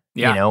them,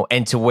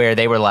 and to where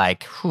they were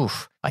like, whew,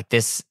 like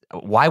this,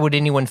 why would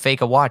anyone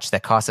fake a watch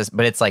that costs us?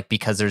 But it's like,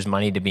 because there's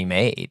money to be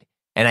made.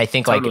 And I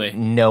think like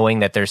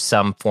knowing that there's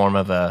some form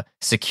of a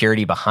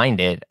security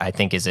behind it, I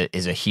think is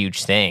a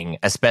huge thing,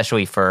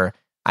 especially for,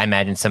 I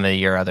imagine some of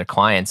your other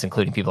clients,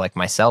 including people like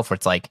myself, where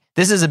it's like,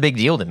 this is a big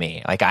deal to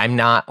me. Like, I'm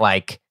not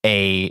like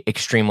a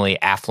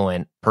extremely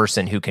affluent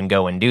person who can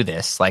go and do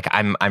this. Like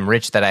I'm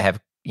rich that I have,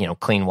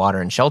 clean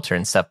water and shelter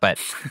and stuff, but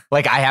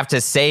like I have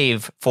to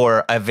save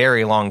for a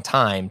very long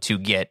time to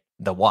get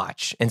the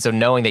watch. And so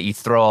knowing that you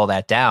throw all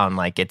that down,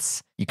 like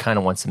you kind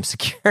of want some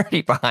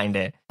security behind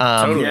it.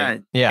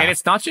 Totally. Yeah. And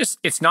it's not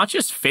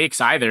just fakes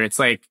either. It's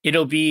like,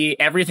 it'll be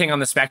everything on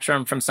the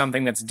spectrum from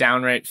something that's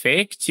downright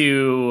fake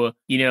to,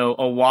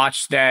 a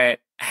watch that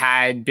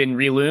had been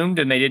reloomed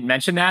and they didn't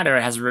mention that, or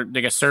it has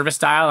like a service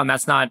dial and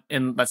that's not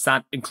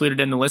included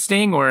in the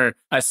listing, or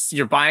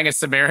you're buying a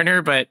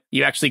Submariner but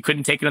you actually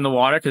couldn't take it in the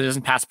water because it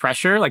doesn't pass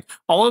pressure. Like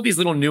all of these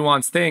little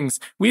nuanced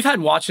things. We've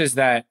had watches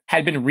that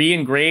had been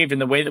re-engraved,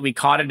 and the way that we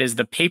caught it is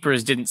the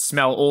papers didn't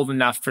smell old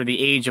enough for the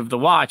age of the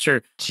watch.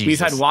 Or we've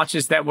had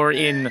watches that were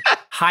in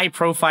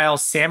high-profile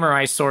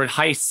samurai sword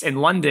heists in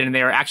London and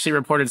they were actually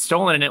reported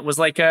stolen, and it was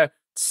like a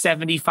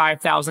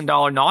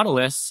 $75,000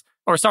 Nautilus,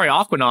 or sorry,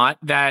 Aquanaut,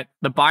 that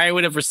the buyer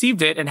would have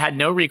received it and had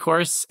no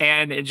recourse.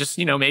 And it just,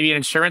 maybe an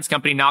insurance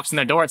company knocks on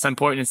their door at some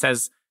point and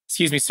says,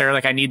 excuse me, sir,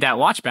 like I need that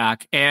watch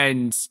back.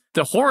 And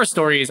the horror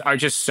stories are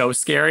just so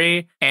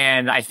scary.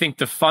 And I think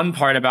the fun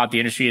part about the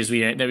industry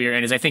that we are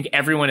in is I think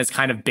everyone is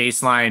kind of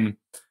baseline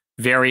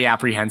very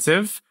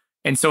apprehensive.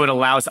 And so it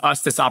allows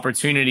us this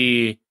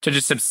opportunity to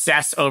just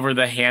obsess over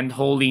the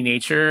hand-holdy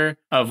nature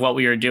of what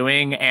we are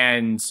doing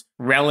and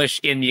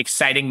relish in the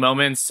exciting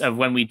moments of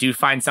when we do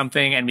find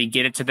something and we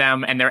get it to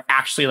them and they're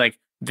actually like,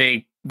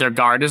 their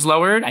guard is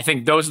lowered. I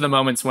think those are the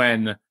moments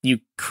when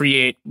you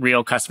create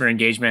real customer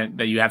engagement,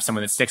 that you have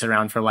someone that sticks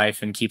around for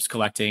life and keeps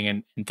collecting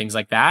and things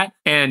like that.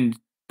 And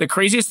the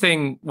craziest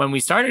thing when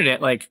we started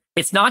it, like,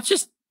 it's not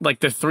just like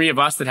the three of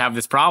us that have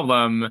this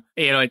problem.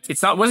 It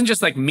wasn't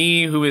just like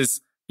me who is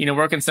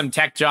working some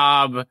tech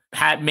job,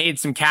 had made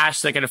some cash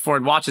so I could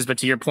afford watches. But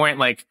to your point,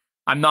 like,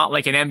 I'm not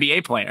like an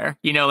NBA player,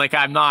 I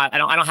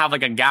don't have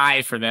like a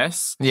guy for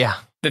this. Yeah.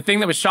 the thing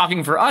that was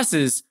shocking for us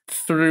is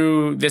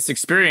through this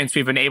experience,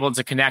 we've been able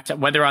to connect,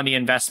 whether on the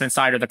investment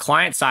side or the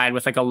client side,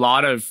 with like a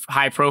lot of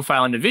high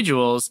profile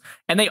individuals,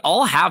 and they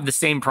all have the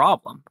same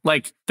problem.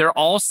 Like they're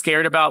all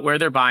scared about where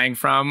they're buying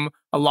from.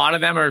 A lot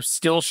of them are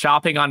still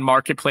shopping on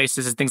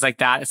marketplaces and things like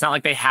that. It's not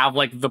like they have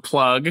like the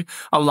plug.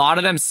 A lot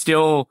of them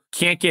still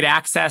can't get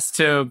access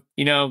to,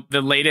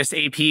 the latest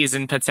APs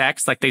and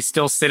PTEX. Like they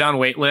still sit on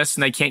wait lists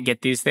and they can't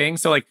get these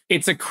things. So like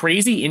it's a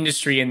crazy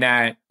industry in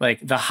that like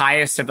the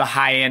highest of the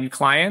high end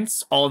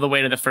clients all the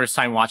way to the first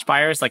time watch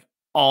buyers, like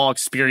all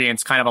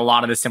experience kind of a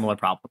lot of the similar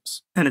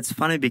problems. And it's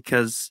funny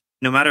because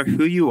no matter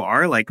who you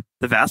are, like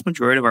the vast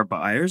majority of our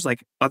buyers,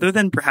 like other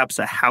than perhaps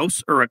a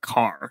house or a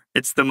car,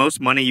 it's the most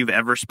money you've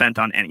ever spent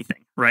on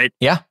anything, right?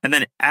 Yeah. And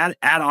then add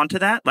on to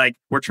that, like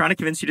we're trying to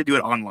convince you to do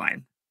it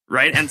online,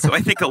 right? And so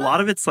I think a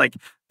lot of it's like,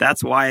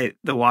 that's why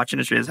the watch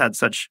industry has had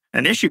such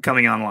an issue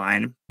coming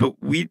online. But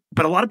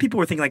a lot of people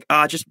were thinking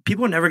like, just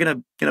people are never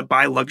gonna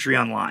buy luxury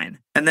online.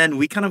 And then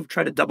we kind of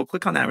try to double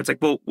click on that. It's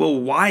like, well,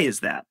 why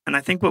is that? And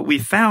I think what we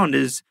found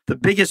is the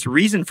biggest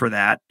reason for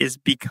that is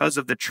because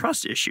of the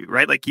trust issue,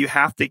 right? Like you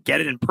have to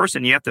get it in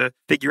person. You have to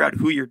figure out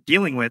who you're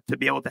dealing with to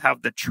be able to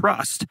have the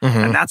trust.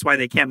 And that's why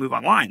they can't move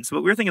online. So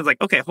what we were thinking is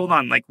like, okay, hold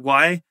on. Like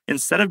why,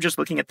 instead of just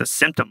looking at the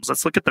symptoms,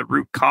 let's look at the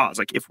root cause.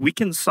 Like if we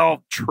can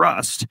solve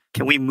trust,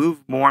 can we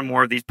move more and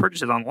more of these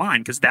purchases online?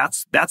 Because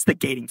that's the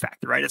gating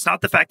factor, right? It's not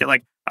the fact that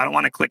like, I don't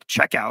want to click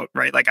checkout,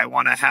 right? Like I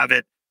want to have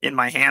it in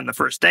my hand the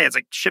first day. It's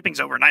like shipping's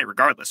overnight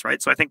regardless,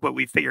 right? So I think what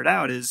we figured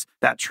out is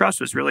that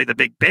trust was really the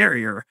big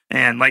barrier.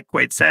 And like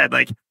Quaid said,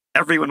 like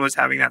everyone was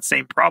having that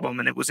same problem,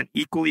 and it was an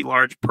equally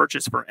large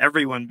purchase for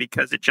everyone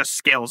because it just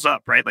scales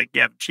up, right? Like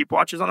you have cheap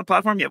watches on the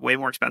platform, you have way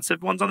more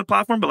expensive ones on the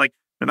platform, but like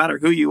no matter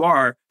who you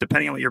are,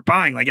 depending on what you're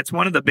buying, like it's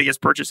one of the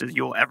biggest purchases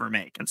you'll ever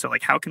make. And so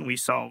like, how can we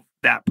solve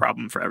that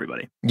problem for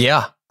everybody?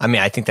 Yeah. I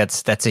mean, I think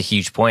that's a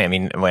huge point. I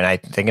mean, when I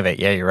think of it,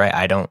 yeah, you're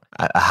right.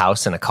 A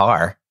house and a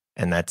car,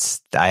 and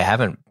I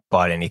haven't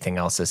bought anything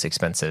else this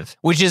expensive,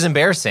 which is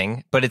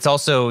embarrassing, but it's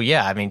also,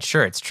 yeah, I mean,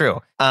 sure, it's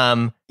true.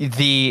 I'm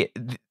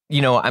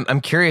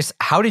curious,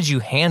 how did you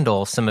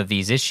handle some of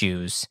these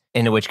issues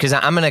into which, because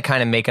I'm going to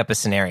kind of make up a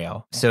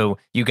scenario. So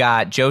you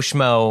got Joe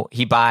Schmo,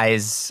 he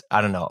buys,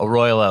 I don't know, a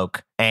Royal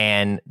Oak,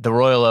 and the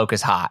Royal Oak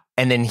is hot.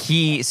 And then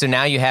so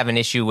now you have an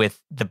issue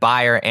with the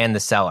buyer and the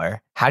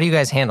seller. How do you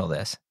guys handle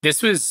this?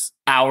 This was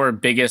our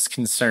biggest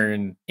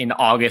concern in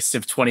August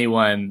of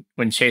 21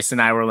 when Chase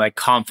and I were like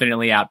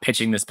confidently out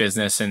pitching this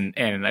business and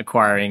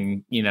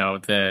acquiring,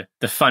 the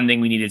funding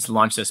we needed to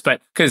launch this.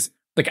 But because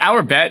like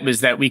our bet was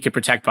that we could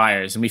protect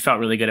buyers, and we felt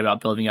really good about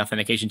building an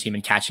authentication team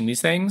and catching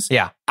these things.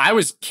 Yeah. I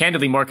was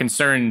candidly more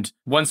concerned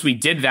once we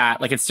did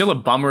that. Like it's still a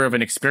bummer of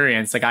an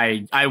experience. Like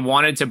I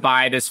wanted to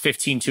buy this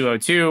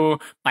 15202.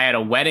 I had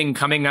a wedding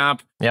coming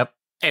up. Yep.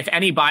 If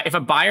a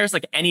buyer's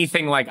like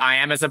anything like I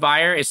am as a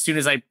buyer, as soon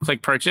as I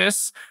click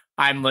purchase,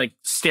 I'm like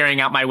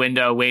staring out my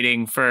window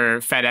waiting for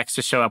FedEx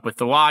to show up with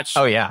the watch.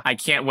 Oh yeah. I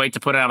can't wait to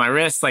put it on my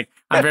wrist. Like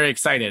I'm very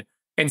excited.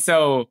 And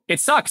so it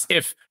sucks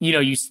if,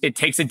 it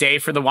takes a day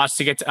for the watch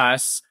to get to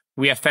us.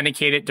 We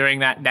authenticate it during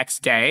that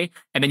next day.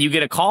 And then you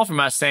get a call from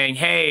us saying,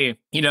 hey,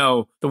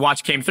 the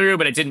watch came through,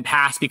 but it didn't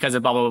pass because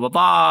of blah, blah, blah, blah,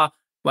 blah.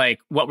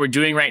 Like what we're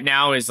doing right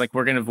now is like,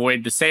 we're going to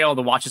void the sale.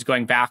 The watch is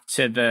going back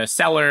to the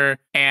seller,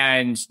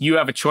 and you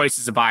have a choice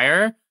as a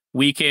buyer.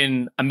 We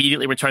can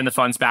immediately return the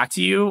funds back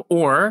to you,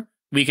 or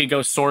we could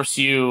go source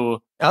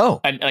you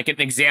an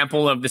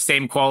example of the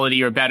same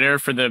quality or better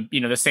for the,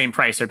 the same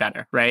price or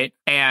better. Right.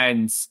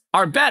 And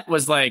our bet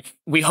was like,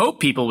 we hope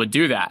people would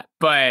do that,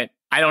 but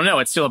I don't know.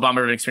 It's still a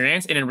bummer of an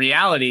experience. And in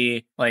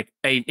reality, like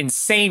an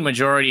insane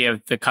majority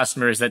of the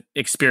customers that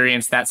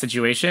experience that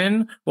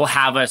situation will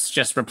have us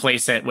just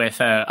replace it with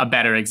a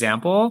better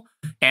example.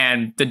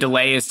 And the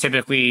delay is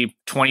typically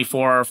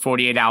 24 or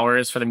 48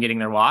 hours for them getting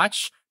their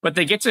watch, but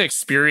they get to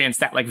experience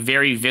that like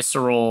very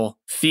visceral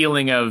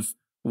feeling of,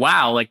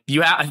 wow, like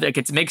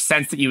it makes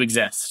sense that you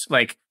exist.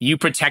 Like you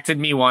protected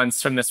me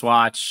once from this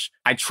watch.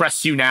 I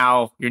trust you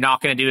now. You're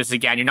not going to do this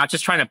again. You're not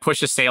just trying to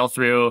push a sale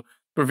through.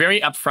 We're very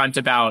upfront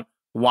about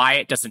why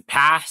it doesn't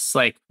pass.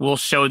 Like we'll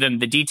show them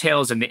the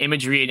details and the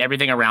imagery and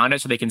everything around it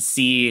so they can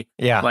see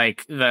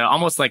like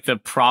almost like the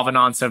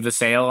provenance of the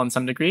sale on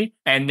some degree.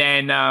 And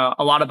then a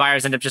lot of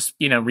buyers end up just,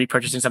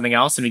 repurchasing something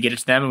else, and we get it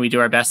to them, and we do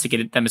our best to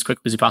get it to them as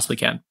quickly as we possibly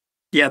can.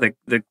 Yeah.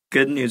 The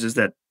good news is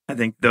that I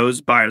think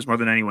those buyers more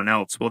than anyone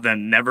else will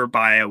then never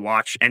buy a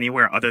watch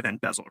anywhere other than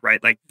Bezel,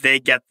 right? Like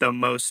they get the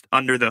most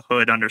under the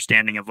hood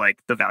understanding of like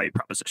the value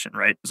proposition,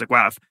 right? It's like,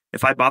 wow,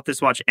 if I bought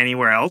this watch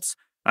anywhere else,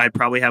 I'd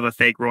probably have a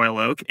fake Royal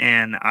Oak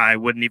and I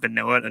wouldn't even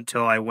know it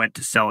until I went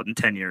to sell it in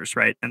 10 years,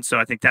 right? And so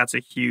I think that's a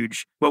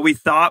huge, what we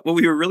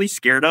were really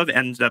scared of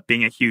ends up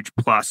being a huge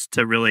plus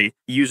to really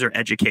user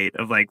educate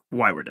of like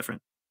why we're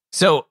different.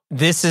 So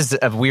this is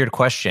a weird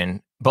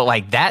question, but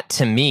like that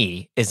to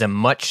me is a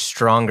much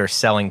stronger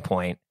selling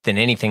point than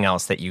anything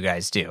else that you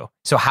guys do.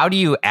 So how do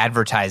you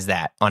advertise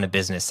that on a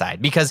business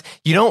side? Because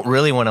you don't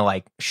really want to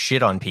like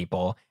shit on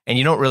people, and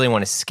you don't really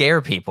want to scare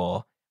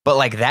people, But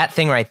like that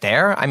thing right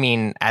there, I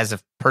mean, as a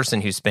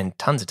person who's spent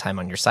tons of time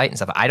on your site and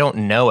stuff, I don't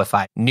know if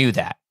I knew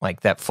that,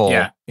 like that full.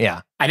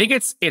 Yeah. I think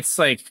it's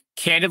like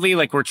candidly,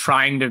 like we're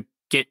trying to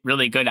get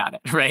really good at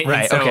it, right?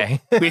 Right. And so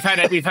okay. we've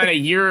had a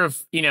year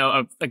of,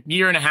 a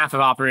year and a half of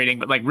operating,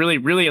 but like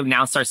really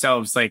announced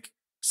ourselves like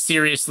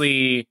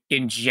seriously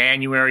in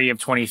January of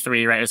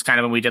 23, right? It was kind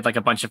of when we did like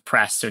a bunch of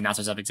press to announce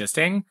ourselves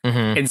existing.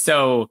 Mm-hmm. And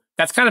so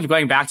that's kind of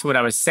going back to what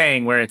I was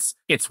saying, where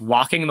it's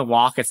walking the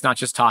walk. It's not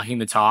just talking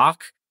the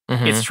talk.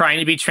 Mm-hmm. It's trying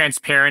to be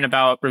transparent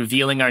about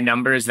revealing our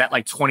numbers, that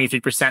like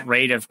 23%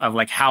 rate of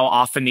like how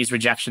often these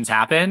rejections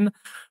happen.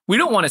 We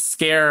don't want to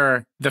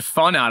scare the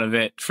fun out of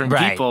it from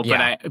people,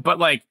 but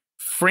like,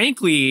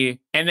 frankly,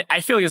 and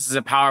I feel like this is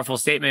a powerful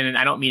statement, and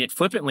I don't mean it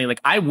flippantly,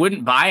 like I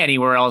wouldn't buy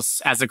anywhere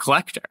else as a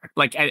collector.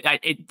 Like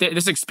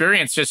this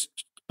experience just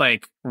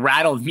like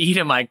rattled me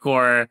to my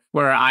core,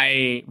 where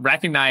I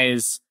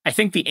recognize, I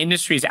think the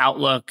industry's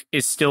outlook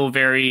is still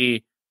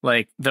very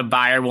like the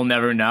buyer will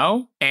never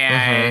know.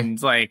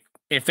 And like,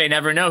 if they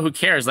never know, who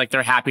cares? Like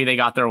they're happy they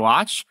got their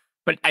watch.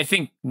 But I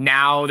think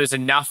now there's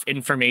enough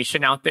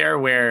information out there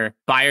where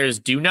buyers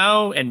do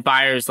know, and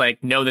buyers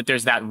like know that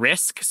there's that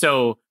risk.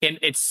 So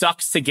it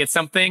sucks to get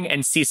something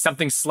and see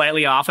something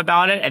slightly off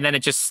about it, and then it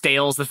just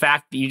stales the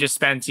fact that you just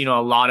spent, a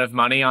lot of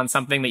money on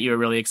something that you were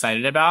really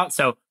excited about.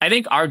 So I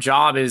think our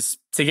job is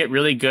to get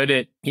really good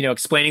at,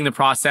 explaining the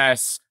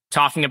process,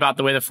 talking about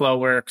the way the flow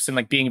works, and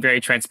like being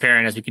very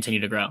transparent as we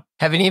continue to grow.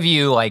 Have any of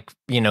you, like,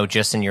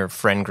 just in your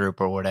friend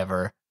group or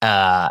whatever,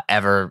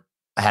 ever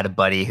had a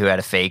buddy who had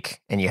a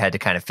fake and you had to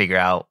kind of figure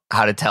out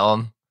how to tell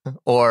him,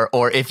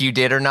 or if you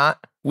did or not?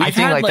 I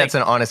think like that's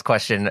an honest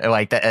question,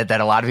 like that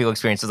a lot of people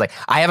experience. Is like,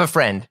 I have a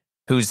friend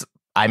who's,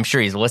 I'm sure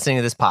he's listening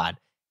to this pod.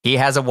 He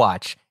has a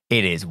watch.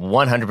 It is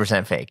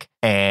 100% fake,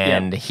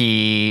 and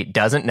he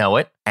doesn't know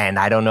it, and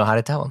I don't know how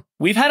to tell him.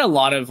 We've had a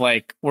lot of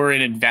like, we're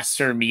in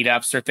investor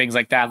meetups or things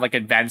like that, like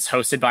events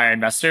hosted by our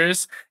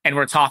investors, and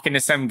we're talking to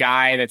some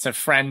guy that's a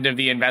friend of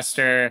the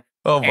investor.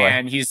 Oh boy.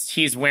 And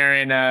he's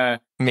wearing a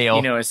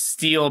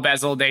steel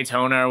bezel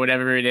Daytona or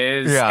whatever it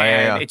is.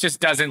 It just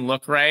doesn't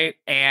look right.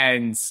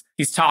 And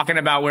he's talking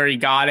about where he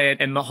got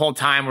it. And the whole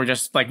time we're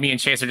just like, me and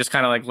Chase are just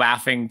kind of like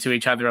laughing to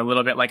each other a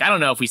little bit. Like, I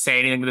don't know if we say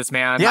anything to this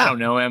man. I don't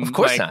know him. Of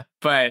course not.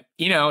 But,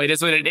 it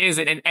is what it is.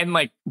 And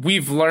like,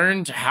 we've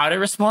learned how to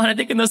respond, I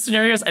think, in those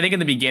scenarios. I think in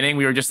the beginning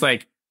we were just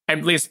like,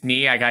 at least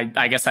me,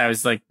 I guess I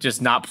was like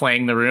just not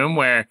playing the room,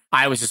 where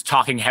I was just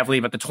talking heavily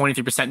about the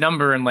 23%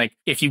 number. And like,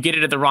 if you get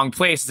it at the wrong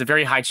place, it's a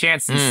very high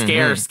chance to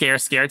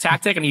scare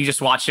tactic. And you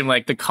just watch him,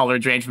 like the color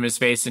drain from his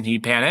face and he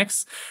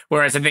panics.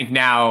 Whereas I think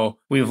now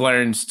we've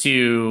learned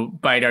to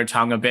bite our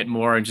tongue a bit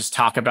more and just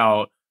talk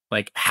about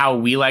like how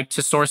we like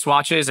to source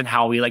watches and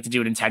how we like to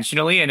do it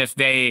intentionally. And if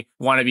they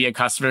want to be a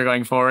customer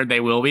going forward, they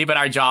will be. But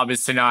our job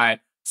is to not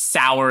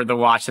sour the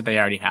watch that they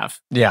already have.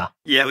 Yeah,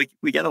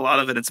 we get a lot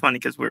of it. It's funny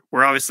because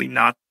we're obviously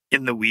not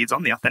in the weeds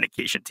on the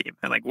authentication team,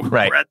 and like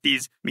we're at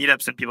these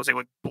meetups and people say,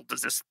 well,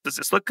 does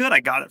this look good?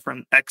 I got it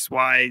from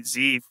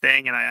XYZ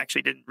thing, and I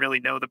actually didn't really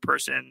know the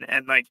person,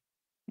 and like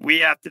we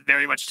have to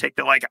very much take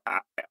the like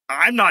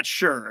I'm not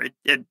sure.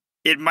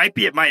 It might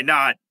be, it might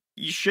not.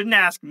 You shouldn't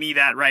ask me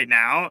that right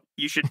now.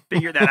 You should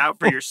figure that out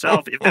for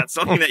yourself if that's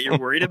something that you're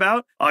worried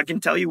about. I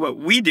can tell you what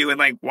we do and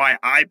like why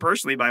I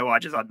personally buy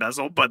watches on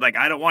Bezel, but like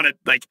I don't want to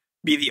like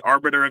be the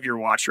arbiter of your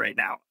watch right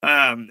now.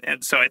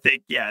 And so I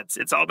think,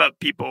 it's all about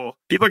people.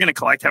 People are going to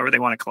collect however they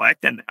want to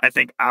collect. And I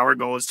think our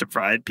goal is to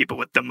provide people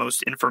with the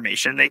most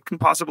information they can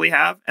possibly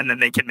have, and then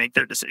they can make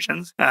their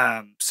decisions.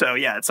 So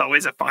it's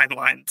always a fine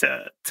line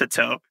to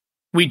toe.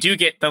 We do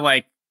get the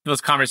like, those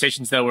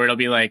conversations though, where it'll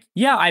be like,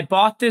 yeah, I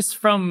bought this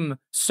from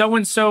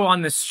so-and-so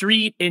on the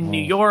street in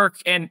New York.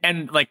 And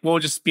like, we'll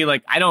just be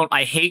like,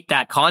 I hate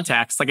that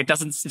context. Like it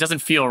doesn't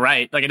feel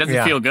right. Like it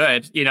doesn't feel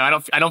good.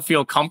 I don't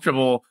feel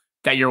comfortable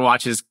that your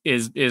watch is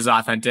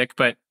authentic,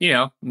 but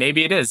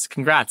maybe it is.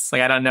 Congrats.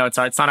 Like, I don't know. It's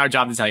not our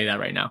job to tell you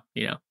that right now,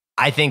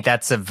 I think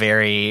that's a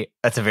very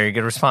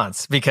good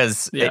response,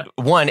 because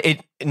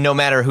no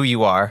matter who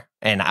you are,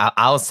 and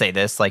I'll say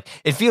this, like,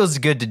 it feels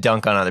good to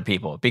dunk on other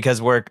people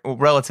because we're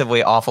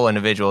relatively awful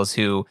individuals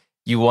who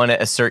you want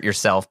to assert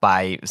yourself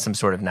by some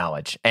sort of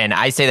knowledge. And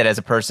I say that as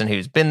a person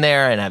who's been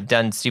there and I've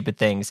done stupid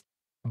things.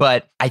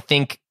 But I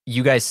think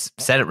you guys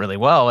said it really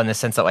well in the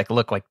sense that, like,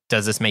 look, like,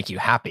 does this make you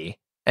happy?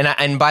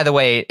 And by the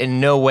way, in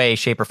no way,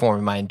 shape, or form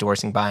am I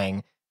endorsing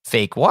buying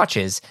fake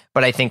watches.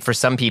 But I think for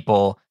some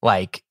people,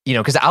 like,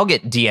 because I'll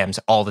get DMs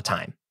all the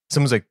time.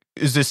 Someone's like,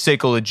 is this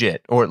Seiko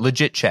legit? Or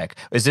legit check.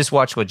 Is this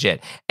watch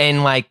legit?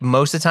 And like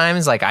most of the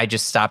times, like I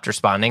just stopped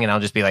responding and I'll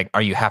just be like,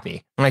 are you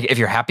happy? I'm like, if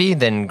you're happy,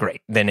 then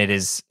great. Then it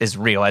is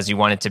real as you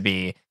want it to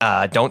be.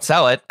 Don't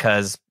sell it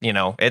because,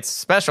 it's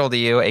special to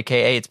you,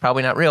 AKA it's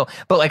probably not real.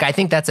 But like, I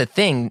think that's a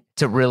thing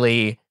to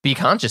really be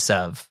conscious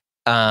of.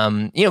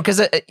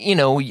 Because,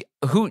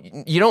 who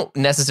you don't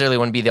necessarily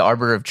want to be the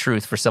arbiter of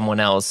truth for someone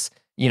else.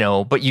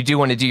 But you do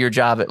want to do your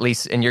job, at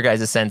least in your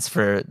guys' sense,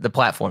 for the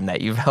platform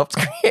that you've helped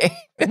create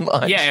and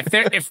launch. Yeah,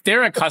 if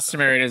they're a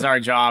customer, it is our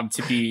job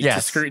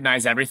to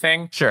scrutinize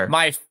everything. Sure.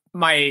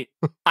 I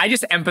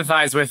just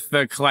empathize with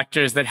the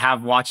collectors that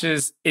have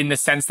watches in the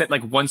sense that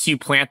like once you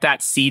plant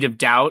that seed of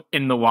doubt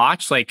in the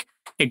watch, like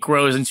it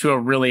grows into a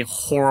really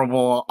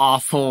horrible,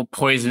 awful,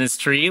 poisonous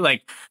tree.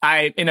 Like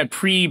in a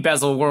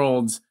pre-bezel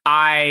world,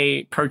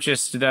 I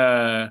purchased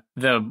the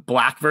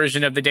black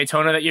version of the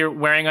Daytona that you're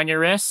wearing on your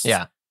wrist.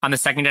 Yeah. On the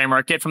secondary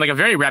market from like a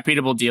very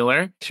reputable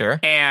dealer.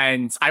 Sure.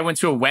 And I went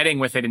to a wedding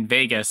with it in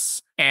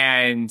Vegas,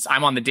 and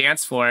I'm on the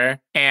dance floor,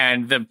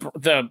 and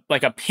the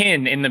like a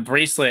pin in the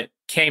bracelet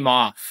came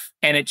off,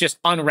 and it just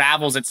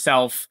unravels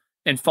itself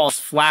and falls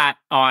flat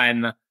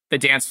on the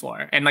dance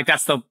floor. And like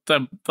that's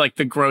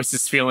the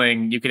grossest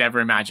feeling you could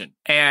ever imagine.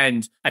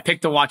 And I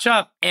picked the watch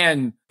up,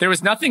 and there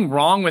was nothing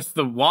wrong with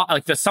the watch.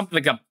 Like there's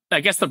something like I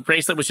guess the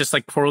bracelet was just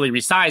like poorly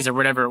resized or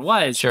whatever it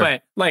was. Sure.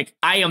 But like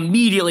I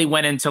immediately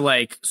went into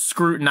like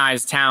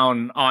scrutinized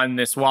town on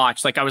this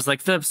watch. Like I was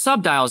like, the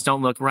subdials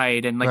don't look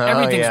right, and like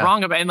everything's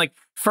wrong about it. And like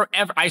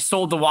forever, I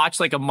sold the watch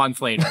like a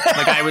month later.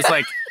 Like I was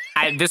like,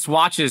 this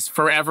watch is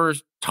forever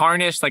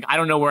tarnished. Like I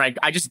don't know where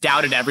I just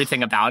doubted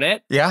everything about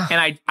it. Yeah.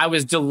 And I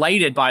was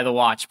delighted by the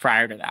watch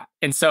prior to that.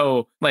 And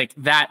so like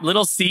that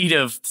little seed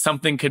of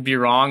something could be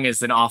wrong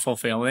is an awful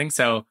feeling.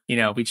 So, you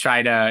know, we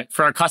try to,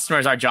 for our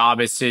customers, our job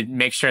is to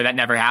make sure that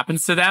never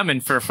happens to them.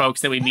 And for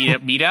folks that we meet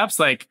at meetups,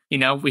 like, you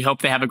know, we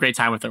hope they have a great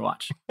time with their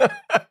watch.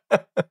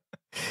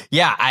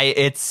 Yeah,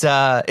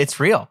 it's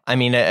real. I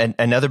mean,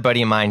 another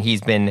buddy of mine,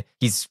 he's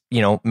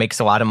makes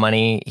a lot of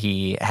money.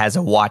 He has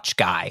a watch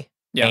guy.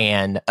 Yeah.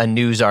 And a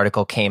news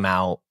article came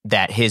out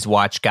that his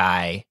watch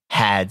guy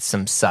had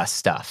some sus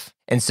stuff.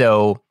 And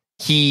so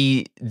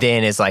he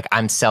then is like,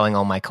 I'm selling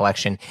all my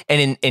collection.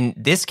 And in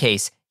this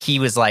case, he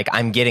was like,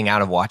 I'm getting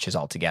out of watches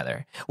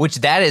altogether, which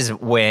that is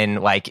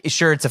when, like,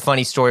 sure, it's a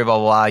funny story, blah,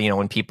 blah, blah, you know,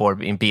 when people are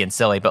being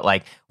silly, but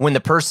like when the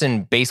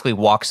person basically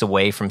walks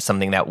away from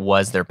something that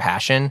was their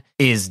passion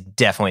is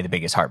definitely the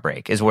biggest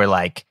heartbreak, is where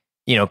like,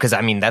 you know, because I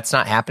mean, that's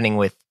not happening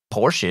with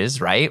Porsches,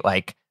 right?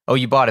 Like, oh,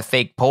 you bought a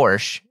fake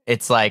Porsche.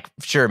 It's like,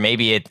 sure,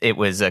 maybe it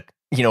was a,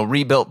 you know,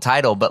 rebuilt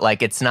title, but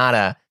like, it's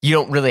not you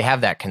don't really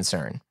have that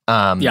concern.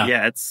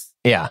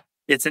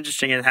 It's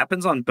interesting. It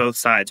happens on both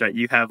sides, right?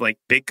 You have like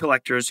big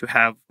collectors who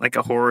have like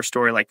a horror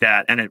story like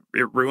that, and it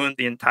ruined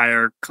the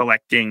entire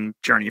collecting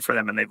journey for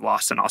them, and they've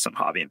lost an awesome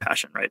hobby and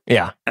passion, right?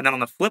 Yeah. And then on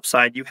the flip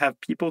side, you have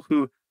people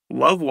who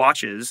love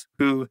watches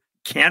who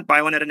can't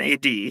buy one at an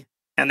AD,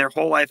 and their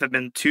whole life have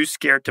been too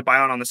scared to buy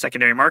one on the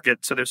secondary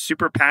market. So they're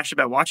super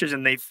passionate about watches,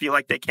 and they feel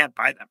like they can't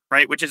buy them,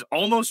 right? Which is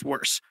almost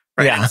worse.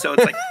 Right. Yeah. And so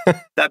it's like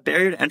that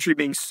barrier to entry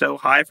being so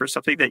high for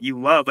something that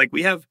you love. Like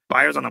we have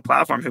buyers on the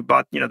platform who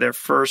bought, you know, their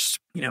first,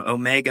 you know,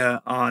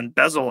 Omega on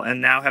Bezel,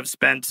 and now have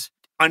spent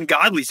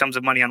ungodly sums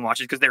of money on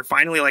watches because they're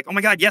finally like, oh my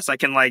God, yes, I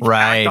can like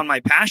act on my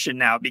passion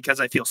now because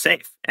I feel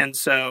safe. And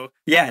so,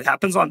 yeah, it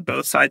happens on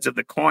both sides of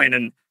the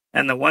coin.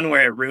 And the one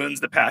where it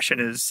ruins the passion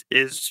is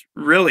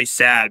really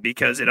sad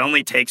because it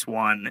only takes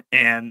one,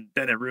 and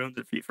then it ruins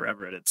it for you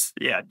forever. And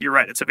you're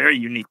right. It's a very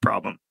unique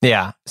problem.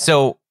 Yeah.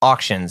 So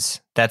auctions,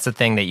 that's the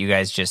thing that you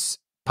guys just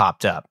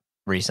popped up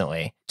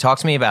recently. Talk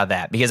to me about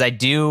that, because I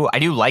do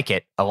like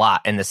it a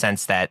lot in the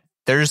sense that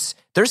there's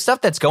stuff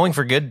that's going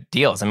for good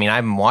deals. I mean,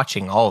 I'm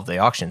watching all of the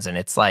auctions, and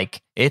it's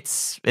like,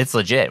 it's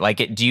legit.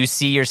 Like, do you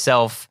see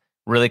yourself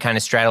really kind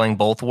of straddling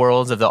both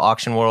worlds of the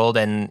auction world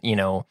and, you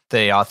know,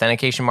 the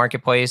authentication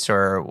marketplace,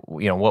 or,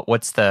 you know,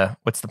 what's the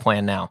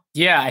plan now?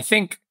 Yeah, I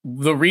think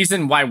the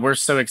reason why we're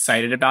so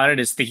excited about it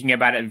is thinking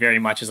about it very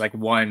much as like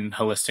one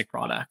holistic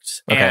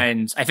product. Okay.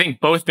 And I think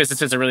both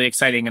businesses are really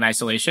exciting in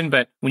isolation,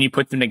 but when you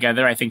put them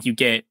together, I think you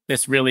get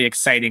this really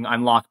exciting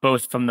unlock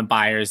both from the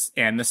buyers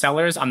and the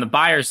sellers. On the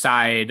buyer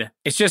side,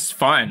 it's just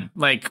fun.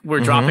 Like we're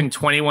dropping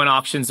 21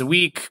 auctions a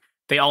week.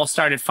 They all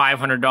start at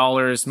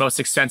 $500. Most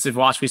expensive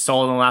watch we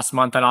sold in the last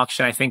month on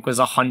auction, I think, was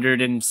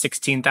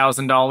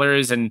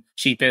 $116,000, and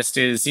cheapest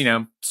is, you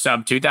know,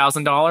 sub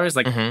 $2,000.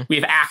 Like we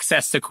have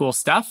access to cool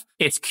stuff.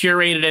 It's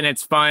curated and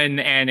it's fun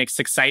and it's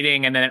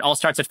exciting, and then it all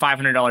starts at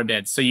 $500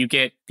 bids. So you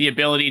get the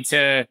ability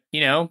to,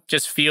 you know,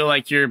 just feel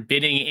like you're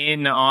bidding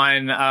in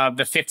on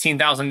the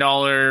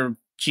 $15,000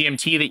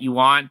 GMT that you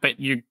want, but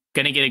you're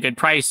going to get a good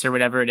price or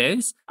whatever it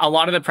is. A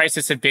lot of the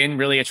prices have been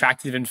really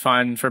attractive and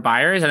fun for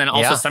buyers. And then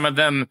also some of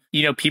them,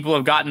 you know, people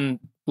have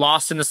gotten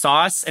lost in the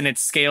sauce and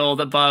it's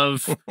scaled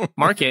above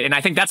market. And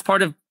I think that's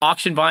part of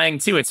auction buying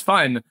too. It's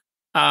fun.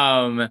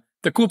 The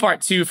cool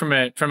part too, from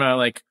a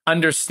like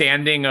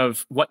understanding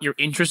of what you're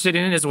interested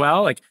in as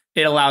well. Like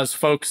it allows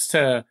folks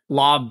to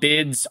lob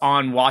bids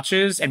on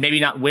watches and maybe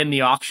not win the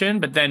auction,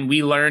 but then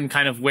we learn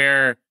kind of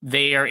where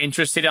they are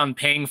interested on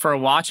paying for a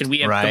watch. And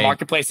we have the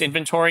marketplace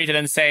inventory to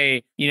then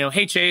say, you know,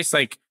 hey, Chase,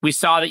 like we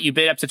saw that you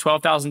bid up to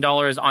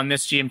 $12,000 on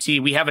this GMT.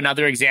 We have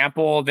another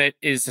example that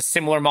is a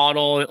similar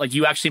model that like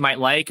you actually might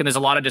like. And there's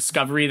a lot of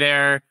discovery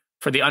there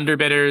for the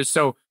underbidders.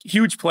 So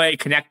huge play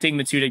connecting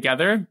the two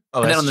together.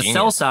 Oh, and then that's on the genius.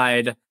 sell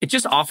side, it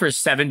just offers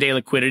 7-day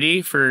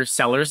liquidity for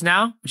sellers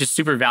now, which is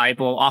super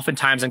valuable,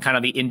 oftentimes on kind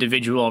of the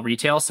individual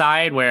retail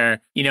side where,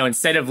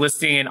 instead of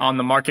listing it on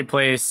the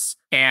marketplace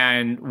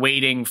and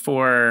waiting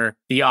for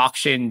the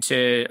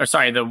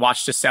the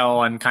watch to sell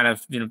on kind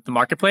of the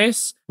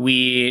marketplace,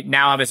 we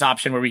now have this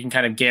option where we can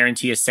kind of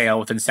guarantee a sale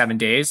within 7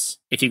 days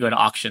if you go to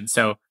auction.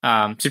 So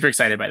super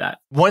excited by that.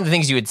 One of the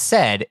things you had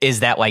said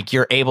is that like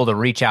you're able to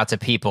reach out to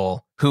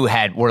people who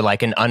were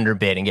like an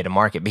underbid and get a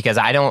market, because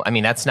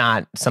that's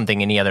not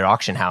something any other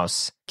auction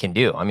house can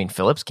do. I mean,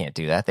 Phillips can't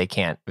do that. They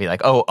can't be like,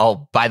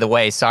 oh, by the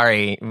way,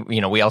 sorry,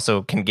 we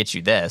also can get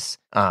you this.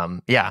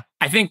 Yeah.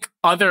 I think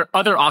other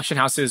auction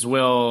houses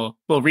will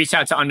reach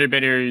out to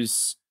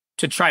underbidders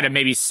to try to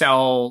maybe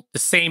sell the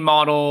same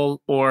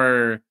model,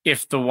 or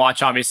if the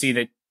watch obviously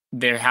that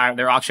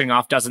they're auctioning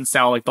off doesn't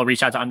sell, like they'll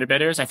reach out to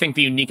underbidders. I think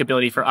the unique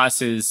ability for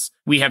us is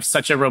we have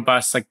such a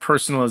robust like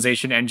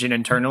personalization engine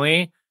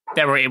internally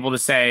that we're able to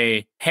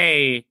say,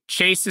 hey,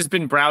 Chase has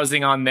been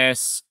browsing on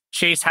this.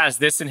 Chase has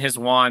this in his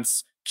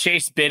wants.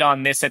 Chase bid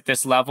on this at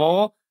this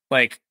level,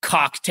 like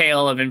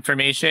cocktail of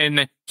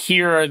information.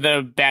 Here are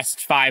the best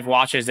 5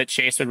 watches that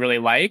Chase would really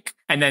like.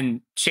 And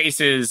then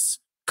Chase's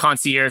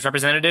concierge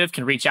representative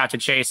can reach out to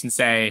Chase and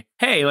say,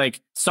 hey,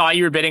 like, saw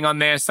you were bidding on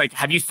this. Like,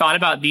 have you thought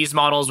about these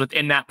models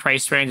within that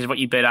price range of what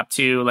you bid up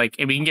to? Like,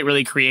 and we can get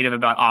really creative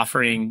about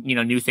offering,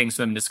 new things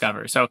for them to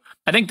discover. So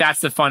I think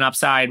that's the fun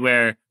upside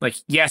where, like,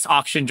 yes,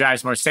 auction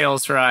drives more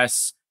sales for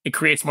us. It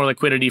creates more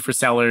liquidity for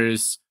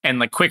sellers and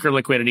like quicker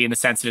liquidity in the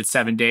sense that it's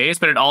 7 days,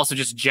 but it also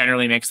just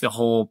generally makes the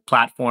whole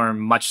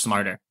platform much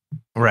smarter.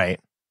 Right.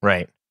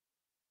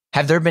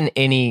 Have there been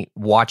any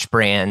watch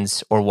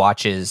brands or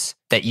watches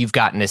that you've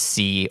gotten to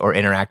see or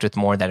interact with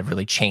more that have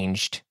really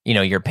changed,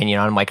 your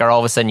opinion on them? Like, are all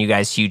of a sudden you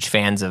guys huge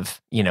fans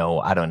of,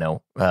 I don't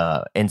know,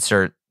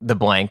 insert the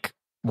blank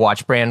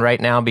watch brand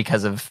right now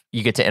because of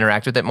you get to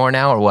interact with it more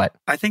now, or what?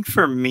 I think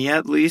for me,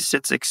 at least,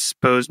 it's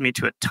exposed me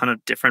to a ton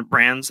of different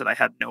brands that I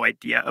had no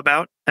idea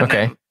about. And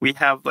then we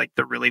have like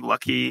the really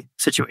lucky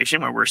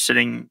situation where we're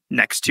sitting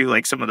next to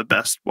like some of the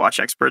best watch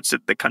experts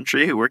in the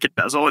country who work at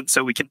Bezel. And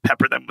so we can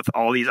pepper them with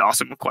all these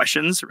awesome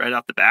questions right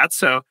off the bat.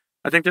 So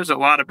I think there's a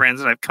lot of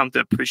brands that I've come to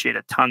appreciate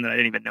a ton that I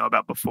didn't even know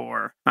about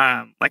before.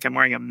 Like I'm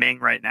wearing a Ming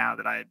right now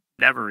that I've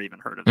never even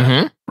heard of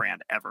that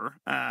brand ever.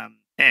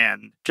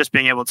 And just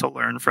being able to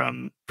learn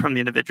from the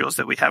individuals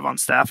that we have on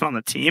staff and on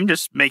the team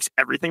just makes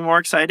everything more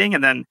exciting.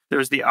 And then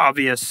there's the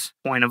obvious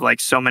point of like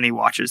so many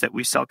watches that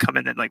we sell come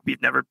in that like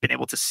we've never been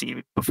able to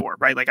see before,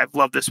 right? Like I've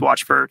loved this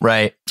watch for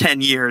 10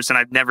 years and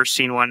I've never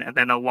seen one. And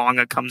then a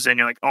Longa comes in,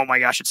 you're like, oh my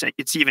gosh,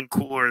 it's even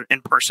cooler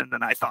in person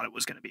than I thought it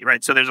was going to be,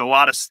 right? So there's a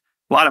lot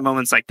of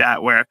moments like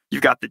that where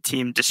you've got the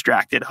team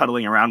distracted,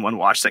 huddling around one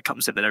watch that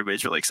comes in that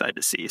everybody's really excited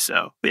to see.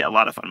 So yeah, a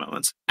lot of fun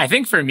moments. I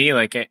think for me,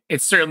 like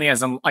it certainly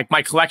has like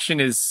my collection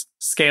is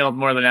scaled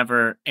more than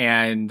ever,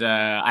 and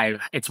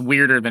it's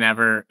weirder than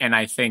ever, and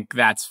I think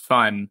that's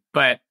fun.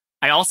 But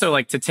I also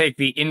like to take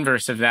the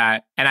inverse of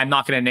that, and I'm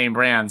not going to name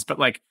brands, but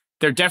like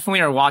there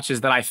definitely are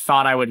watches that I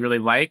thought I would really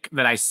like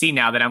that I see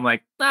now that I'm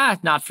like,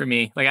 not for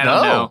me. Like I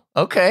don't know.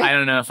 Okay. I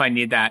don't know if I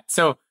need that.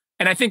 So,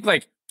 and I think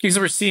like, because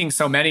we're seeing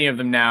so many of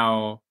them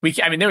now,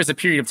 there was a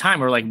period of time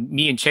where like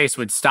me and Chase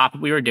would stop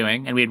what we were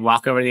doing and we'd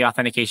walk over to the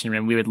authentication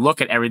room. We would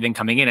look at everything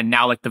coming in, and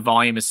now like the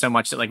volume is so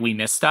much that like we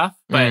miss stuff.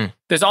 But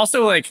there's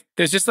also like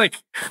just like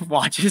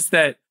watches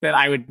that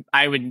I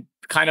would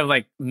kind of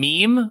like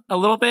meme a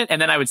little bit,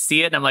 and then I would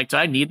see it and I'm like, do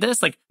I need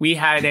this? Like we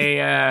had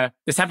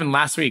this happened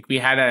last week. We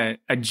had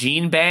a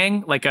jean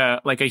bang, like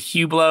a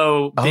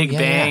Hublot big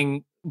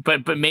bang,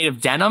 but made of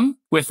denim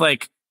with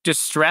like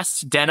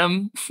distressed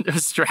denim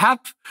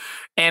strap,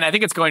 and I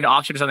think it's going to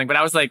auction or something. But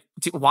I was like,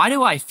 why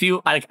do I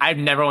feel like I've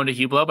never owned a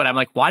Hublot, but I'm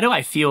like, why do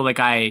I feel like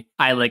I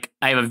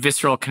have a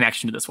visceral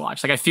connection to this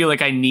watch? Like I feel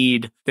like I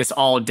need this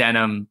all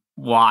denim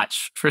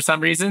watch for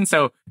some reason.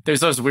 So there's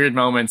those weird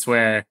moments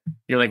where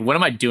you're like, what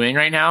am I doing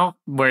right now?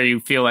 Where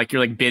you feel like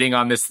you're like bidding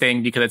on this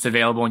thing because it's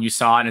available and you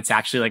saw it and it's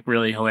actually like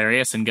really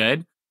hilarious and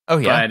good. Oh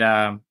yeah.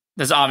 But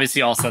there's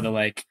obviously also the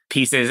like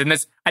pieces, and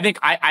this I think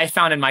I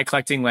found in my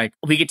collecting, like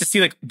we get to see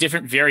like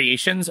different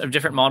variations of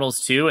different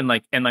models too, and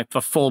like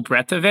the full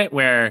breadth of it,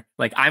 where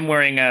like I'm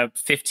wearing a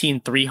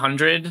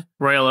 15300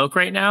 Royal Oak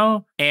right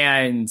now,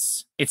 and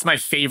it's my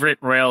favorite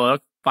Royal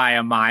Oak by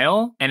a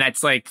mile, and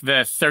it's like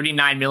the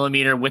 39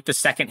 millimeter with the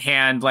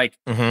secondhand like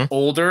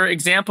older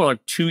example, or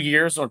 2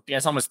 years, or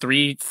yes, almost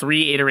three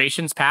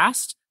iterations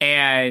past.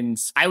 And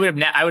I would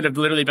have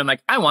literally been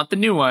like, I want the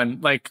new one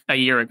like a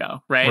year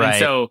ago, right? And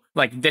so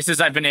like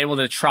I've been able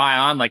to try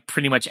on like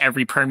pretty much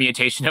every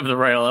permutation of the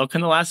Royal Oak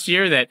in the last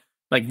year. That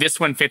like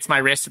this one fits my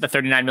wrist at the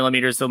 39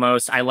 millimeters the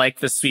most. I like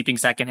the sweeping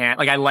secondhand.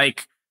 Like I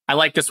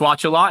like this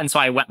watch a lot, and so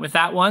I went with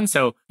that one.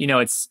 So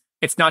it's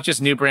not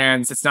just new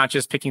brands. It's not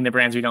just picking the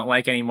brands we don't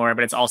like anymore,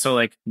 but it's also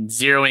like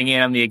zeroing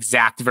in on the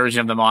exact version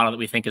of the model that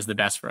we think is the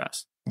best for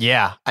us.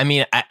 Yeah. I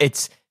mean,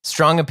 it's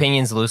strong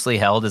opinions loosely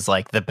held is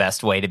like the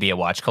best way to be a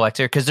watch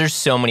collector, because there's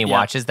so many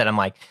watches that I'm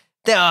like,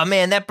 oh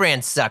man, that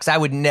brand sucks. I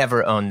would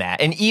never own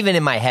that. And even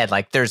in my head,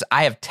 like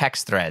I have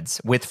text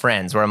threads with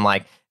friends where I'm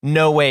like,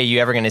 no way you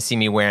ever going to see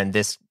me wearing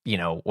this,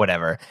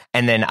 whatever.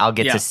 And then I'll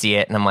get to see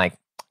it and I'm like,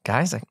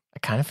 guys, I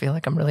kind of feel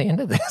like I'm really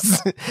into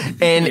this.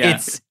 And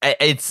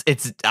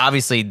it's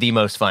obviously the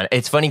most fun.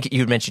 It's funny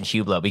you mentioned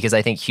Hublot because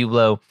I think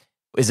Hublot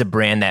is a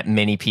brand that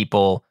many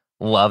people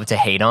love to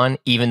hate on,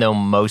 even though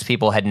most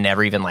people had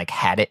never even like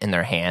had it in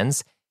their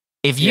hands.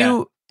 If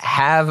you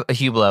have a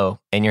Hublot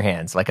in your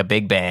hands, like a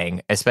Big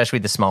Bang, especially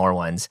the smaller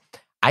ones,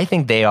 I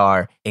think they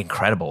are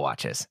incredible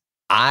watches.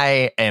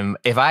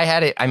 If I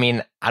had it, I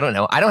mean, I don't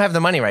know. I don't have the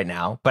money right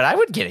now, but I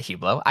would get a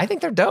Hublot. I think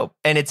they're dope.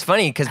 And it's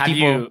funny because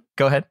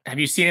go ahead. Have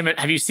you seen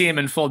him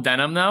in full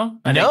denim though?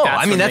 No,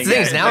 I mean, that's the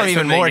thing. Now I'm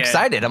even more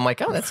excited. I'm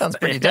like, oh, that sounds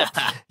pretty dope.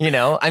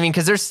 I mean,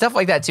 because there's stuff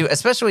like that too,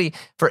 especially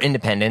for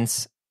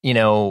independents,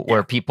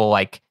 where people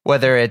like,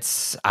 whether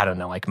it's, I don't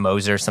know, like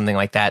Moser or something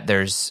like that,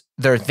 there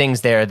are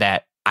things there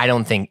that I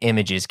don't think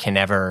images can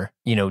ever,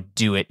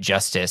 do it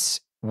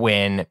justice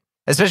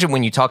especially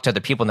when you talk to other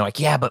people and they're like,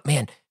 yeah, but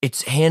man,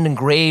 it's hand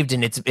engraved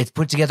and it's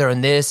put together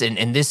on this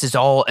and this is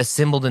all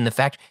assembled in the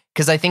factory.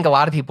 Because I think a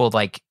lot of people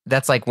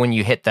that's like when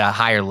you hit the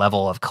higher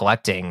level of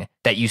collecting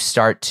that you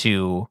start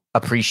to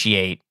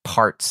appreciate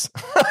parts,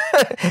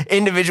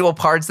 individual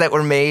parts that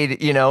were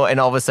made, and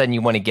all of a sudden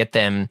you want to get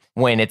them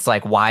when it's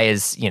like, why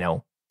is,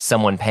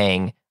 someone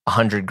paying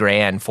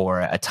 $100,000 for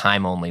a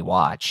time only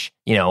watch,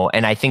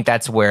 and I think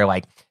that's where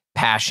like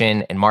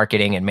passion and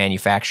marketing and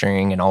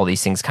manufacturing and all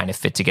these things kind of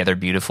fit together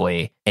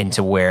beautifully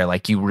into where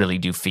like you really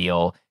do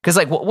feel, because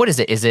like what is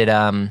it? Is it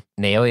Naoya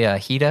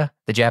Hida,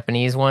 the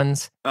Japanese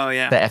ones? Oh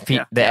yeah,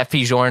 the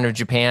FP Journe of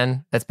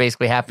Japan. That's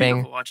basically happening.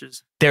 Beautiful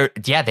watches.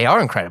 They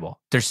are incredible.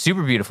 They're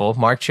super beautiful.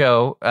 Mark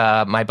Cho,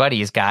 my buddy,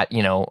 has got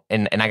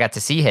and I got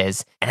to see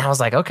his, and I was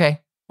like,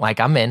 okay, like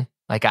I'm in.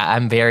 Like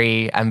I'm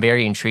very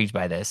intrigued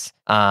by this.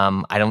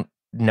 I don't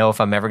know if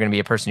I'm ever going to be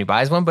a person who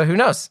buys one, but who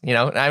knows? I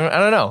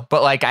don't know.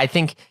 But like I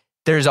think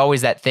there's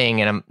always that thing,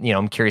 and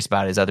I'm curious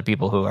about it as other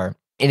people who are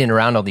in and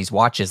around all these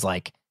watches,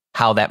 like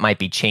how that might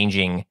be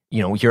changing,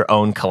 your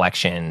own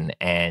collection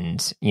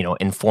and,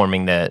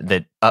 informing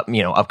the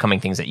upcoming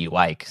things that you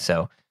like.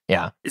 So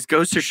yeah, it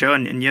goes to show,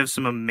 and you have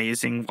some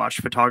amazing watch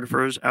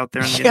photographers out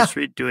there in the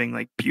industry doing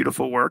like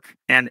beautiful work.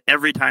 And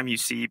every time you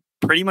see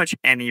pretty much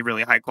any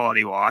really high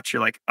quality watch,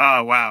 you're like,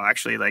 oh wow,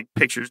 actually like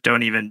pictures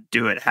don't even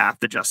do it half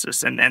the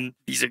justice. And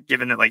these are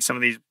given that like some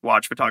of these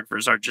watch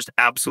photographers are just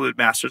absolute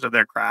masters of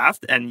their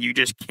craft, and you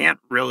just can't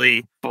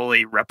really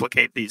fully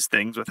replicate these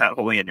things without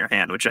holding it in your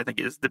hand, which I think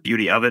is the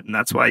beauty of it. And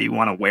that's why you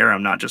want to wear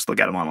them, not just look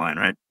at them online,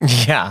 right?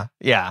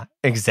 Yeah,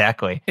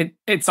 exactly.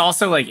 It's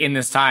also like in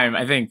this time,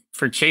 I think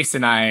for Chase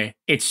and I,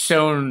 it's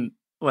shown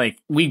like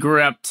we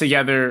grew up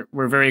together.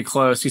 We're very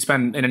close. We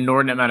spend an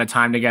inordinate amount of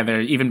time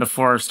together, even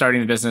before starting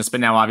the business. But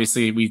now,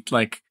 obviously, we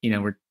like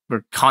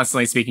we're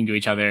constantly speaking to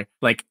each other.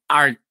 Like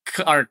our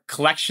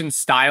collection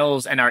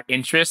styles and our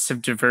interests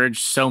have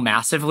diverged so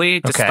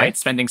massively, despite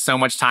spending so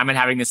much time and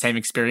having the same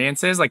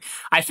experiences. Like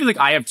I feel like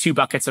I have two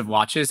buckets of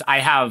watches. I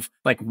have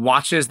like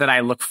watches that I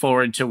look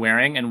forward to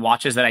wearing and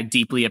watches that I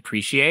deeply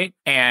appreciate,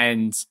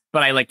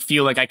 but I like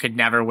feel like I could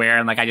never wear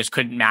and like I just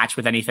couldn't match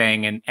with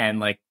anything, and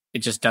like it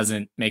just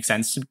doesn't make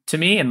sense to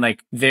me. And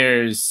like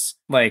there's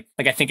like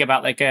I think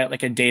about like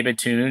a David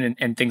Tune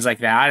and things like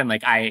that, and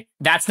like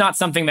that's not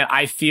something that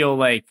I feel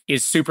like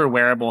is super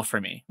wearable for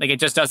me. Like it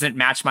just doesn't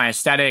match my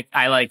aesthetic.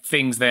 I like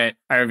things that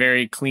are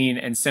very clean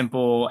and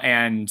simple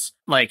and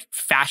like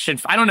fashion.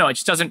 I don't know, it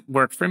just doesn't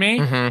work for me.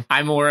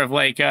 I'm more of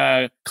like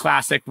a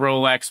classic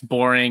Rolex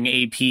boring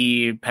AP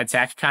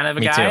Patek kind of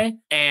a guy.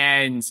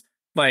 And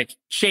like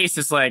Chase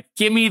is like,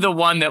 give me the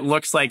one that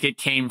looks like it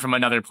came from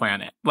another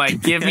planet.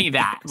 Like, give me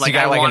that. So like, you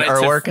got like an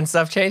artwork and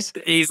stuff, Chase.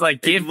 He's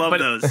like, love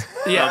those.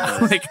 Yeah, love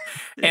those. like,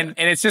 and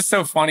it's just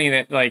so funny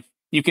that like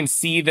you can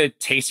see the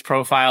taste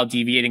profile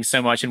deviating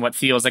so much in what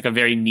feels like a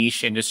very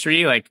niche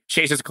industry. Like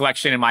Chase's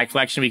collection and my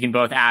collection, we can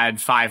both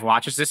add 5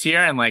 watches this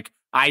year, and like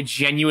I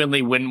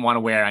genuinely wouldn't want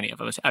to wear any of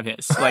his.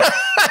 Like,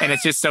 and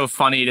it's just so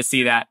funny to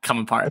see that come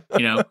apart.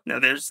 No,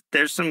 there's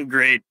some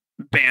great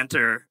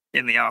banter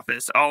in the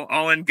office,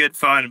 all in good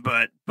fun,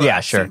 but yeah,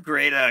 sure. Some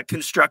great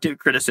constructive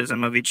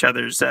criticism of each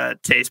other's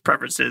taste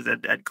preferences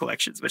and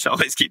collections, which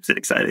always keeps it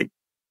exciting.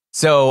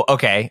 So,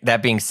 okay,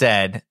 that being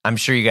said, I'm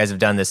sure you guys have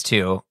done this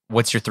too.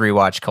 What's your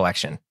 3-watch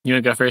collection? You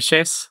want to go first,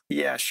 Chase?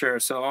 Yeah, sure.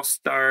 So I'll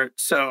start.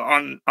 So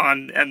on,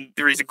 and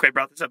the reason Quaid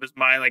brought this up is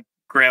my like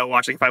grail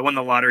watch. Like if I won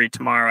the lottery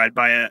tomorrow, I'd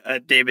buy a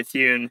David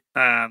Thune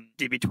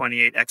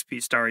DB28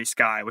 XP Starry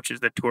Sky, which is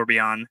the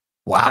Tourbillon.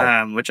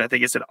 Wow. Which I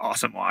think is an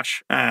awesome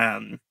watch.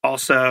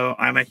 Also,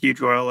 I'm a huge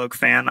Royal Oak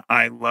fan.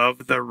 I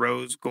love the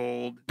rose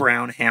gold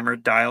brown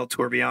hammered dial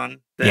tourbillon.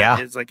 That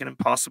is like an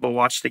impossible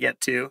watch to get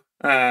to.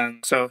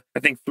 So I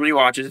think 3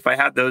 watches. If I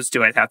had those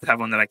 2, I'd have to have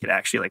one that I could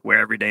actually like wear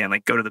every day and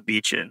like go to the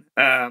beach in.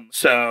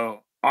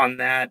 So on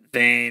that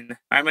vein,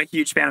 I'm a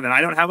huge fan of it.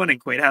 I don't have one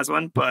and Quaid has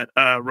one, but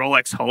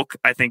Rolex Hulk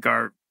I think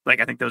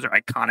those are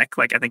iconic.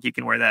 Like I think you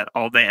can wear that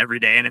all day, every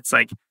day, and it's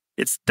like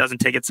it doesn't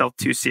take itself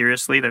too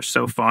seriously. They're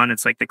so fun.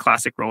 It's like the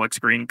classic Rolex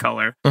green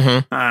color.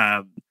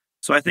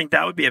 So I think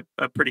that would be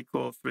a pretty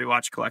cool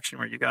 3-watch collection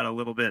where you got a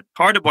little bit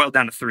hard to boil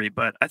down to 3,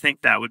 but I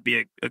think that would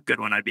be a good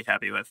one I'd be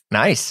happy with.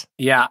 Nice.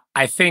 Yeah,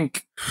 I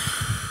think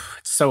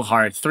it's so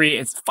hard.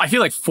 3, I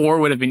feel like 4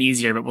 would have been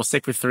easier, but we'll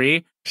stick with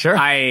 3. Sure.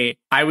 I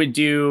would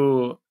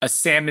do a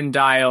salmon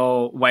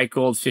dial white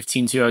gold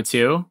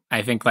 15202.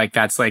 I think like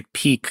that's like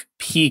peak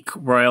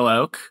Royal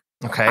Oak.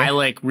 Okay. I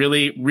like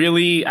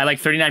really, I like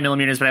 39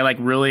 millimeters, but I like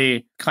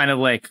really kind of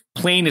like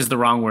plain is the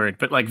wrong word,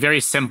 but like very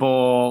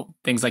simple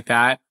things like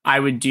that. I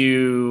would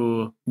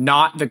do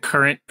not the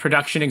current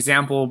production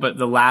example, but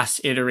the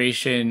last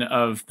iteration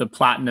of the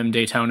Platinum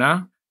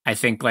Daytona. I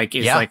think like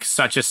is like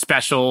such a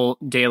special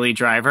daily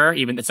driver.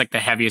 Even it's like the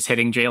heaviest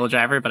hitting daily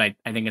driver, but I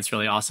think it's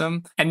really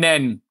awesome. And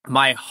then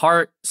my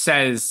heart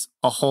says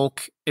a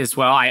Hulk as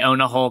well. I own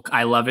a Hulk.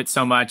 I love it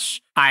so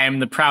much. I am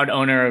the proud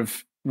owner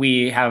of.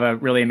 We have a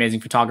really amazing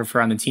photographer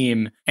on the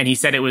team, and he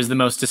said it was the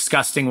most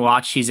disgusting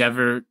watch he's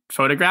ever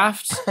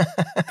photographed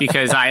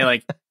because I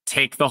like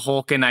take the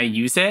Hulk and I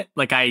use it.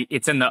 Like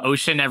it's in the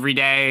ocean every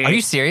day. Are you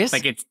serious?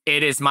 Like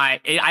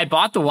I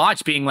bought the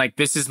watch being like,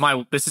 this is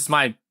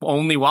my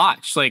only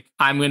watch. Like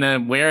I'm going to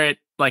wear it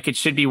like it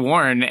should be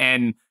worn.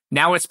 And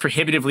now it's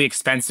prohibitively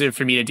expensive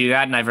for me to do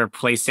that, and I've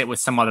replaced it with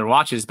some other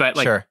watches. But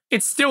like,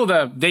 It's still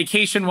the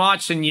vacation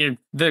watch, and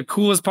the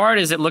coolest part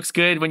is it looks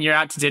good when you're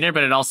out to dinner,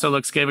 but it also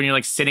looks good when you're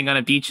like sitting on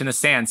a beach in the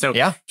sand. So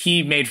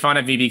he made fun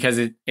of me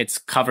because it's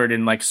covered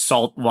in like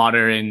salt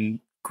water and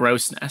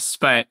grossness.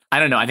 But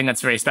I don't know. I think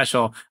that's very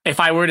special. If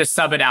I were to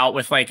sub it out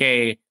with like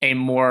a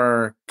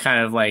more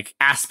kind of like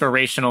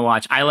aspirational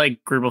watch, I like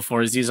Grubel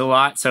Forzies a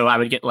lot. So I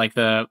would get like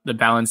the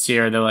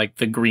Balancier,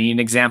 the green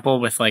example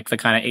with like the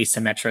kind of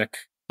asymmetric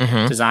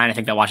design. I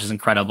think that watch is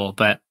incredible,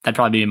 but that'd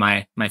probably be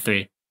my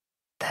 3.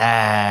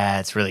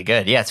 That's really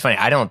good. Yeah, it's funny.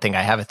 I don't think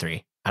I have a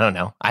 3. I don't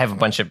know. I have a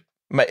bunch of.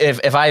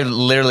 If I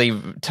literally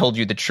told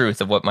you the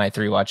truth of what my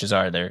 3 watches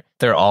are,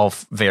 they're all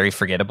very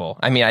forgettable.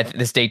 I mean,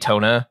 this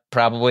Daytona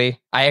probably.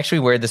 I actually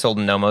wear this old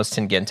Nomos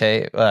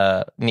Tangente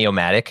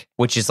Neomatic,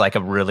 which is like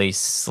a really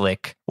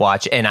slick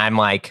watch, and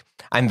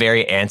I'm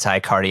very anti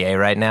Cartier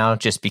right now,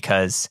 just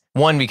because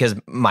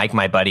Mike,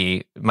 my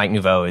buddy, Mike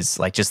Nouveau is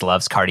like just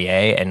loves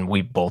Cartier, and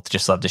we both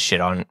just love to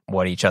shit on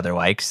what each other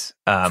likes.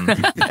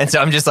 And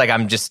so I'm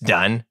just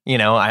done. You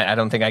know, I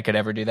don't think I could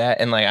ever do that.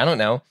 And like, I don't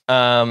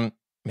know.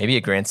 Maybe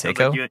a Grand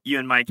Seiko. Like you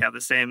and Mike have the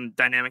same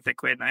dynamic that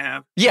Quaid and I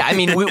have. Yeah, I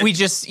mean, we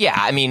just,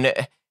 I mean,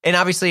 and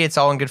obviously it's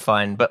all in good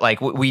fun, but like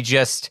we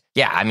just,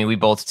 I mean, we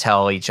both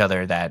tell each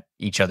other that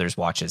each other's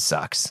watches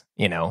sucks,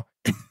 you know?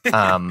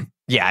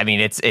 I mean,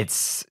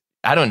 it's,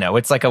 I don't know.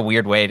 It's like a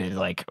weird way to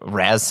like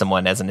razz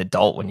someone as an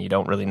adult when you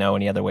don't really know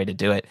any other way to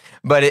do it.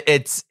 But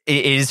it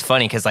is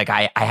funny because like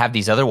I have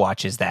these other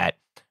watches that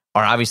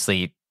are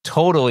obviously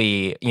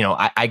totally, you know,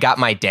 I got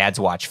my dad's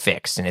watch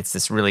fixed, and it's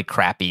this really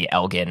crappy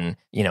Elgin,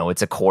 you know,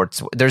 it's a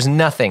quartz. There's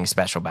nothing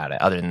special about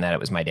it other than that it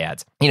was my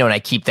dad's, you know, and I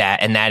keep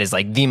that, and that is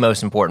like the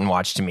most important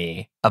watch to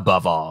me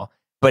above all,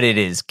 but it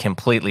is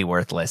completely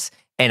worthless.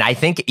 And I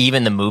think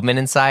even the movement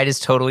inside is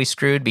totally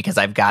screwed because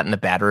I've gotten the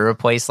battery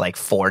replaced like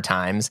 4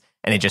 times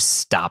and it just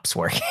stops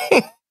working.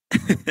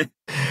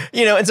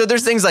 You know, and so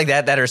there's things like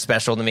that are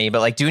special to me,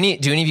 but like, do any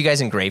of you guys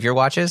engrave your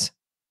watches?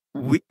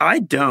 I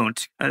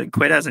don't.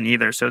 Quaid hasn't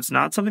either, so it's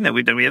not something that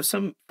we've done. We have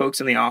some folks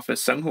in the office,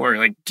 some who are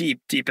like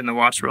deep in the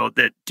watch world,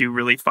 that do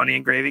really funny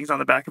engravings on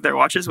the back of their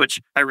watches,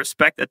 which I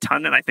respect a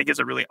ton, and I think is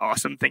a really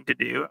awesome thing to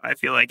do. I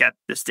feel like at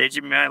this stage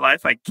of my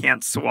life, I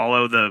can't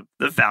swallow the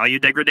value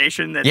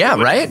degradation that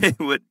it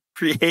would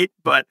create,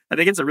 but I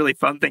think it's a really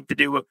fun thing to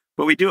do.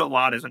 What we do a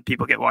lot is when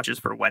people get watches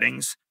for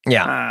weddings.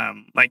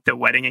 Like the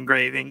wedding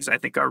engravings, I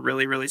think are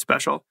really, really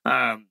special.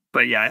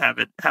 But yeah,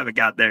 I haven't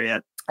got there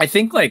yet. I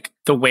think like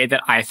the way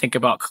that I think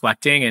about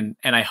collecting,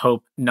 and I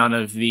hope none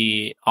of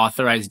the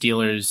authorized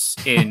dealers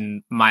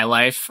in my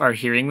life are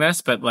hearing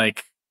this, but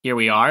like here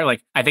we are.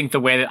 Like I think the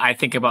way that I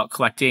think about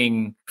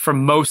collecting for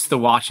most of the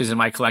watches in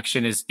my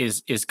collection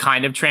is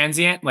kind of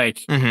transient.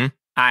 Like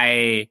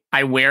I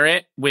wear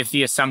it with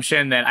the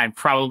assumption that I'm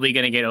probably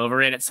going to get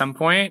over it at some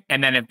point,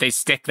 and then if they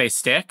stick, they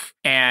stick.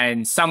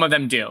 And some of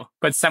them do,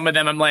 but some of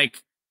them I'm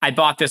like, I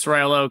bought this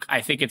Royal Oak.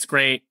 I think it's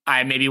great.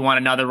 I maybe want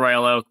another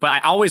Royal Oak, but I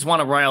always want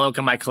a Royal Oak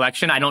in my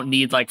collection. I don't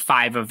need like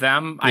 5 of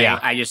them.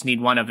 I just need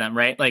one of them,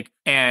 right? Like,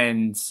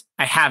 and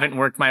I haven't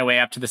worked my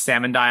way up to the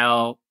Salmon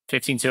Dial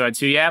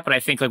 15202 yet, but I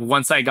think like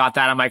once I got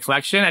that on my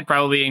collection, I'd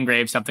probably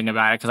engrave something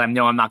about it because I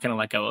know I'm not going to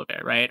let go of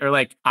it, right? Or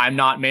like, I'm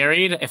not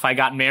married. If I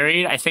got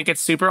married, I think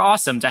it's super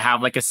awesome to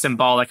have like a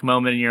symbolic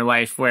moment in your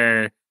life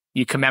where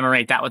you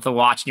commemorate that with a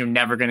watch and you're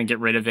never going to get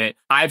rid of it.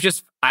 I've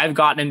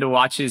gotten into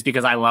watches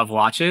because I love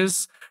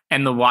watches.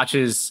 And the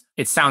watches,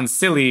 it sounds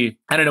silly.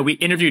 I don't know. We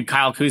interviewed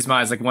Kyle Kuzma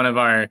as like one of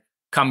our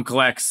Come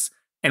Collects.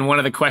 And one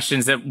of the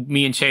questions that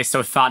me and Chase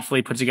so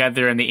thoughtfully put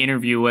together in the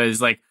interview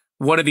was like,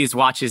 what do these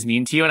watches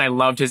mean to you? And I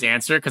loved his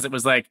answer because it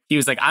was like, he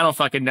was like, I don't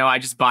fucking know. I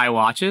just buy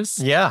watches.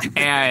 Yeah.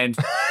 And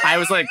I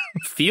was like,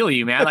 feel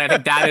you, man. Like, I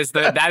think that is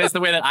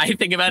the way that I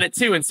think about it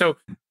too. And so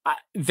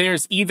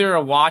there's either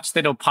a watch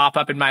that'll pop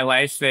up in my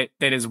life that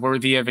is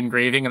worthy of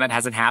engraving and that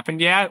hasn't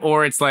happened yet,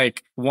 or it's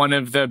like one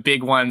of the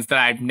big ones that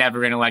I'm never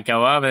going to let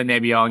go of, and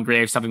maybe I'll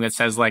engrave something that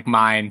says like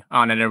mine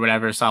on it or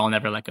whatever, so I'll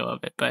never let go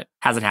of it, but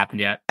hasn't happened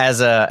yet.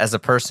 As a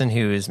person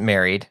who is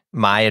married,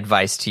 my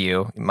advice to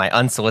you, my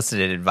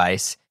unsolicited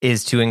advice,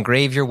 is to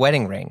engrave your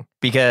wedding ring,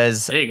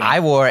 because I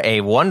wore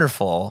a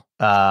wonderful,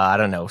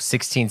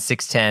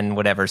 16610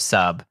 whatever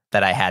sub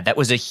that I had. That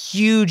was a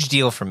huge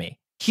deal for me.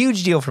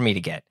 Huge deal for me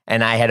to get.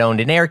 And I had owned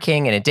an Air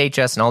King and a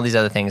Datejust and all these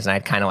other things, and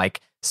I'd kind of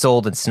like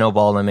sold and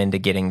snowballed them into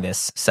getting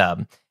this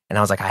sub. And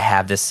I was like, I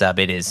have this sub.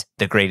 It is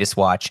the greatest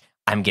watch.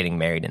 I'm getting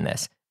married in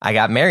this. I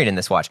got married in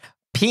this watch.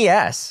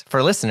 P.S.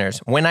 for listeners,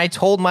 when I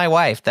told my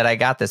wife that I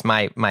got this,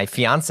 my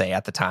fiance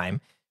at the time,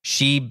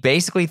 she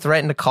basically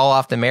threatened to call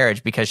off the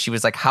marriage because she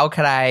was like, how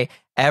could I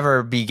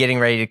ever be getting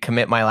ready to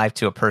commit my life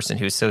to a person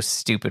who's so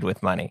stupid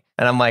with money?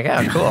 And I'm like,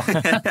 oh,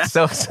 cool.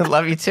 so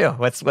love you too.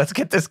 Let's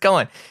get this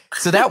going.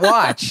 So that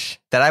watch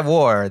that I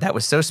wore that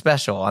was so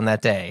special on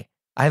that day,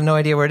 I have no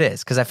idea where it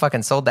is because I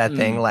fucking sold that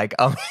thing like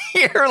a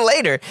year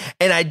later.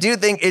 And I do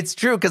think it's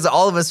true because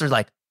all of us are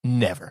like,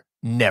 never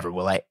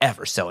will I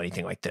ever sell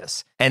anything like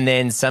this. And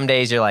then some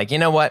days you're like, you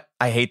know what?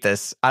 I hate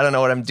this. I don't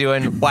know what I'm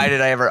doing. Why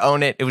did I ever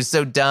own it? It was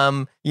so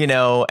dumb,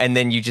 and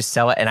then you just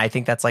sell it. And I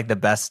think that's like the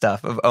best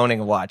stuff of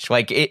owning a watch.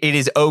 Like it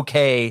is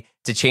okay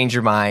to change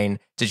your mind,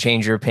 to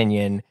change your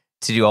opinion,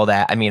 to do all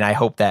that. I mean, I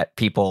hope that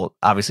people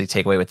obviously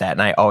take away with that.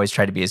 And I always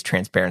try to be as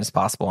transparent as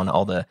possible on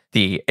all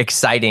the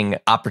exciting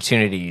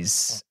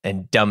opportunities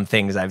and dumb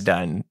things I've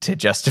done to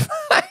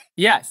justify.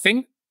 Yeah,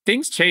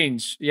 things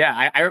change.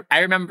 Yeah, I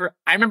remember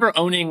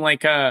owning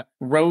like a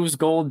rose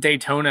gold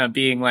Daytona,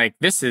 being like,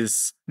 this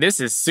is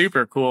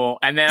super cool.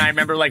 And then I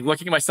remember like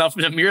looking at myself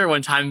in the mirror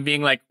one time and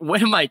being like, who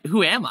am I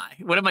doing?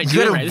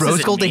 You had a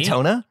rose gold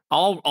Daytona?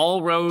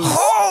 All rose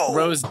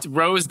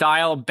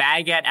dial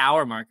baguette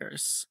hour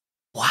markers.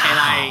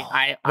 Wow.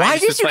 And why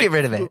did you get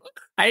rid of it?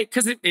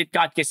 Because it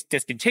got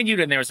discontinued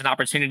and there was an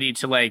opportunity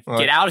to like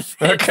get out of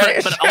it. Okay.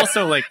 But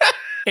also like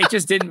it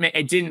just didn't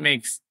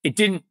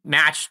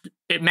match.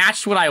 It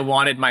matched what I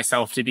wanted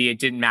myself to be. It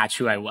didn't match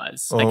who I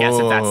was. I guess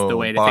if that's the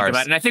way to think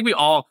about it. And I think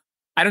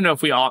I don't know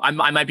if we all,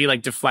 I might be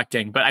like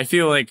deflecting, but I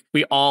feel like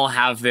we all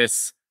have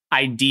this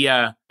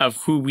idea of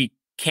who we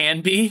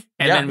can be.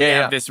 And then we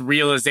have this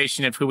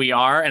realization of who we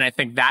are. And I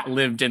think that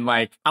lived in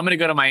like, I'm going to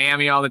go to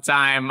Miami all the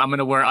time. I'm going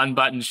to wear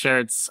unbuttoned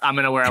shirts. I'm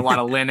going to wear a lot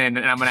of linen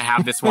and I'm going to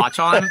have this watch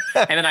on.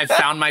 And then I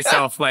found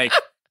myself like,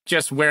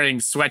 just wearing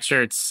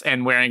sweatshirts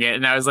and wearing it.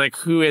 And I was like,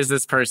 who is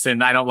this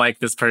person? I don't like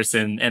this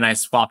person. And I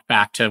swapped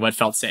back to what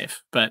felt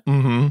safe. But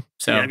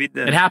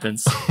it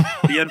happens.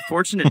 The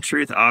unfortunate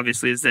truth,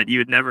 obviously, is that you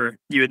would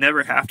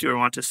never have to or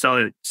want to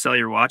sell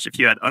your watch if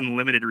you had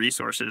unlimited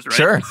resources, right?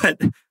 Sure. But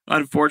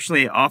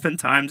unfortunately,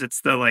 oftentimes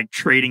it's the like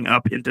trading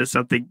up into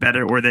something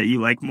better or that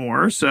you like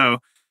more. So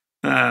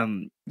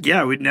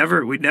we'd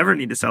never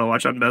need to sell a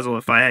watch on Bezel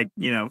if I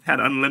had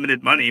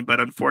unlimited money, but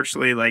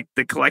unfortunately like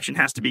the collection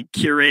has to be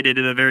curated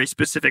in a very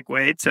specific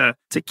way to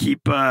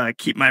keep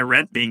my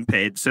rent being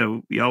paid.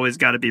 So we always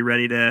got to be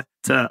ready to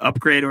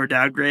upgrade or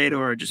downgrade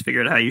or just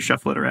figure out how you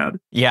shuffle it around.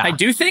 Yeah. I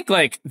do think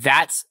like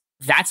that's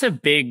a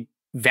big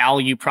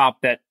value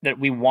prop that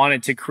we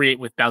wanted to create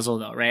with Bezel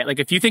though, right? Like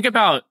if you think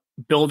about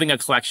building a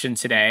collection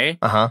today,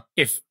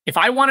 if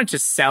I wanted to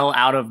sell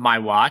out of my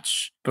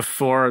watch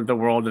before the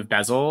world of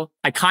Bezel,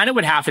 I kind of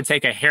would have to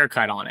take a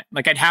haircut on it.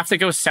 Like I'd have to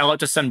go sell it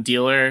to some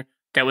dealer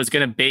that was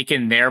going to bake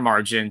in their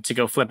margin to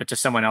go flip it to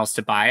someone else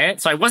to buy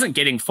it. So I wasn't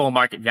getting full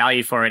market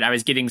value for it. I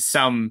was getting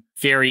some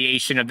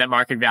variation of that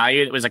market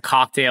value. It was a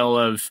cocktail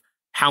of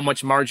how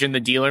much margin the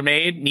dealer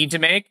need to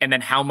make, and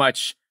then how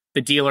much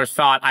the dealer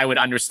thought I would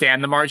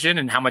understand the margin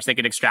and how much they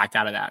could extract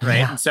out of that,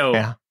 right? And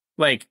so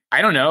like,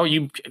 I don't know,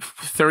 you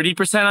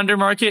 30% under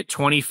market,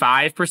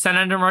 25%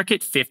 under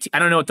market, 50. I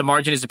don't know what the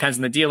margin is, depends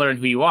on the dealer and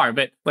who you are,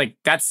 but like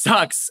that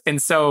sucks.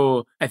 And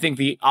so I think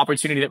the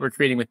opportunity that we're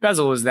creating with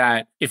Bezel is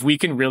that if we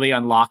can really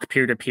unlock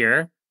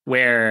peer-to-peer,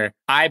 where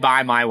I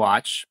buy my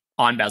watch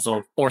on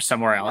Bezel or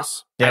somewhere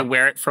else, I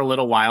wear it for a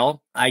little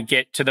while, I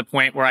get to the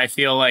point where I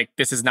feel like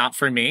this is not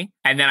for me,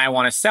 and then I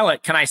want to sell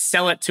it. Can I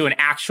sell it to an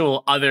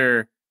actual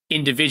other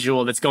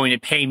individual that's going to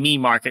pay me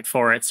market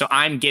for it, so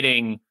I'm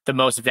getting the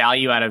most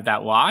value out of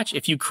that watch?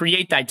 If you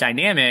create that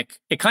dynamic,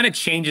 it kind of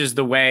changes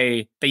the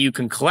way that you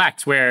can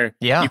collect, where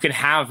you can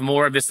have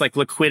more of this like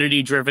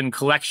liquidity driven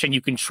collection.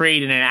 You can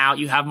trade in and out.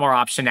 You have more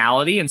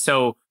optionality. And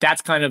so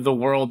that's kind of the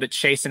world that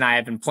Chase and I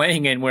have been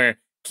playing in, where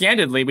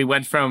candidly we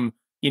went from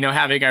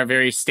having our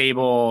very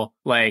stable,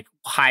 like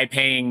high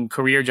paying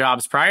career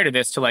jobs prior to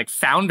this to like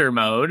founder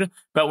mode,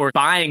 but we're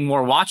buying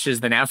more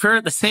watches than ever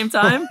at the same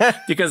time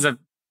because of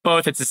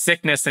both it's a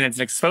sickness and it's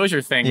an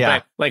exposure thing,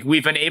 but like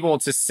we've been able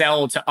to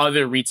sell to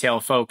other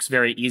retail folks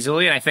very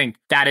easily. And I think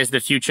that is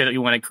the future that we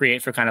want to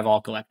create for kind of all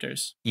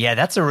collectors. Yeah,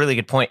 that's a really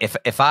good point.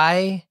 If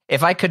I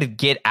could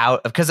get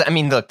out of, because I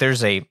mean, look,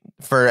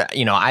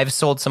 I've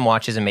sold some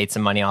watches and made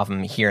some money off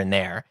them here and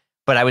there,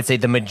 but I would say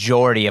the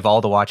majority of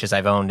all the watches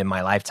I've owned in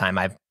my lifetime,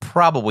 I've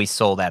probably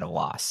sold at a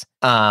loss.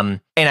 And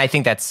I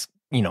think that's,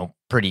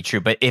 pretty true.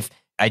 But if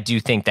I do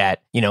think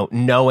that,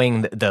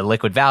 knowing the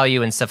liquid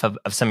value and stuff of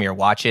some of your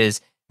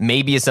watches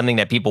maybe is something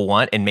that people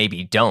want and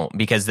maybe don't,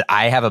 because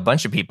I have a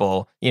bunch of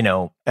people,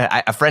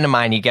 a friend of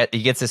mine, he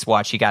gets this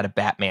watch, he got a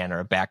Batman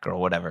or a Batgirl,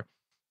 whatever.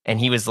 And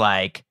he was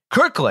like,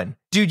 Kirkland,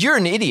 dude, you're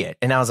an idiot.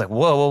 And I was like,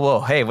 whoa.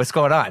 Hey, what's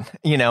going on?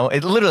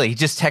 It literally he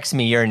just texts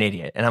me, you're an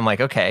idiot. And I'm like,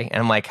 okay. And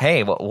I'm like,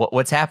 hey,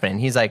 what's happening?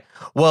 He's like,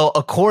 well,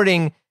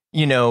 according,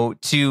 to,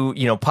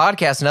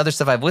 podcasts and other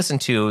stuff I've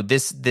listened to,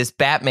 this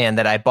Batman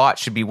that I bought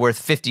should be worth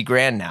 50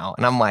 grand now.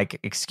 And I'm like,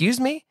 excuse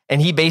me?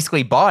 And he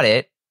basically bought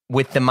it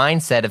with the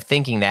mindset of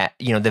thinking that,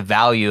 the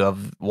value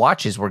of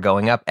watches were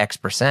going up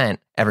X%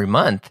 every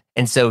month.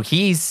 And so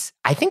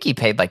I think he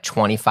paid like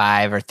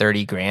 25 or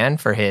 30 grand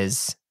for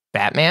his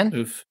Batman.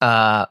 Oof.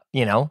 I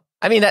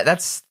mean,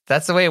 that's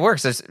the way it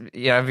works. Have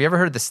you ever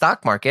heard of the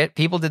stock market?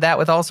 People did that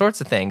with all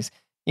sorts of things.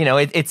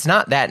 It's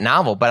not that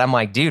novel, but I'm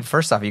like, dude,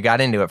 first off, you got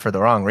into it for the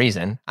wrong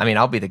reason. I mean,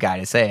 I'll be the guy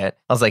to say it.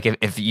 I was like,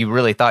 if you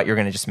really thought you were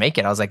going to just make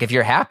it, I was like, if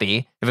you're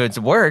happy, if it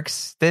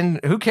works,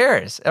 then who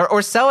cares?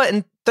 Or sell it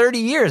in 30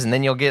 years and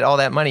then you'll get all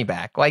that money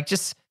back. Like,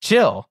 just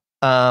chill.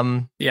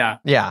 Yeah.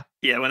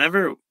 Yeah,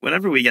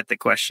 whenever we get the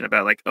question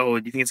about like, oh,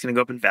 do you think it's going to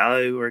go up in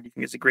value or do you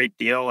think it's a great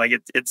deal? Like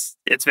it's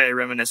very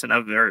reminiscent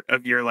of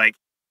your like,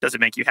 does it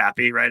make you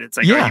happy, right? It's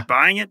like, Are you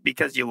buying it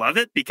because you love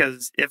it?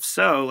 Because if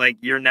so, like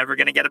you're never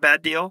going to get a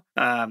bad deal.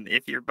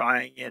 If you're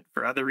buying it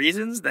for other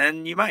reasons,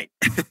 then you might.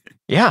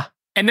 Yeah.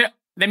 And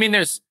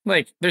there's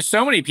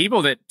so many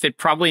people that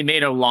probably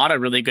made a lot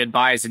of really good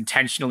buys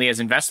intentionally as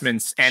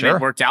investments and it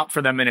worked out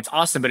for them and it's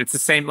awesome. But it's the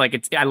same,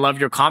 I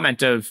love your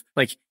comment of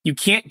like, you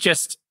can't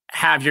just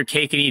have your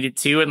cake and eat it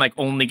too and like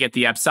only get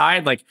the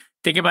upside. Like,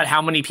 think about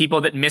how many people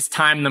that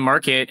mistime the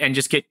market and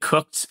just get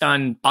cooked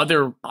on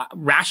other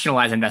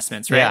rationalized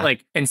investments, right? Yeah.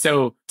 And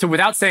so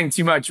without saying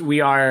too much, we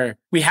have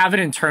an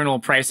internal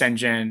price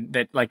engine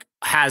that like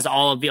has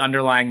all of the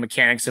underlying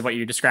mechanics of what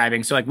you're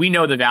describing. So like we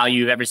know the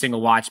value of every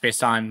single watch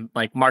based on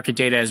like market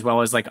data as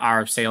well as like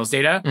our sales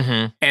data.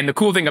 Mm-hmm. And the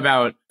cool thing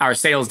about our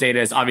sales data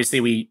is obviously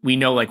we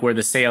know like where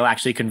the sale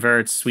actually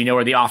converts. We know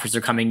where the offers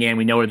are coming in.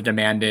 We know where the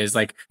demand is.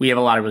 Like we have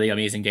a lot of really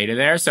amazing data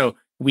there. So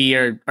we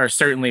are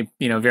certainly,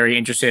 very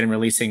interested in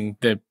releasing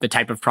the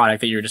type of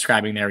product that you're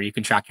describing there, where you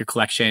can track your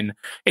collection.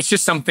 It's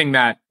just something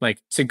that, like,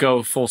 to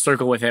go full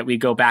circle with it, we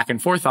go back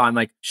and forth on,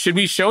 like, should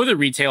we show the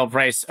retail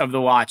price of the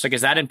watch? Like,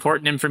 is that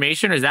important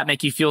information, or does that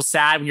make you feel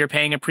sad when you're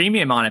paying a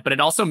premium on it? But it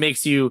also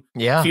makes you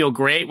feel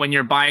great when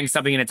you're buying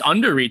something and it's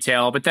under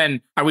retail. But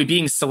then are we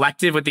being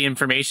selective with the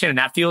information, and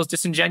that feels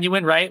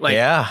disingenuous, right?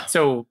 Like,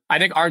 so I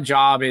think our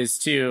job is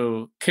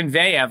to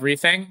convey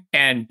everything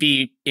and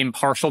be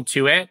impartial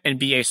to it and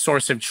be a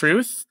source of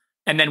truth.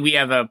 And then we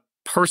have a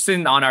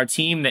person on our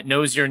team that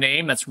knows your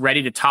name, that's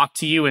ready to talk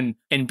to you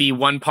and be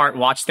one part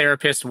watch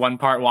therapist, one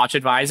part watch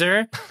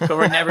advisor. But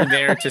we're never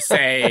there to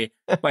say,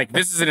 like,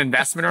 this is an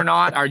investment or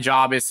not. Our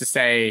job is to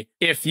say,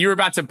 if you're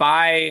about to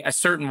buy a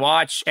certain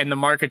watch and the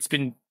market's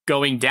been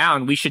going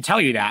down, we should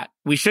tell you that.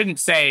 We shouldn't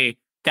say,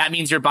 that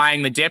means you're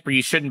buying the dip or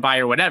you shouldn't buy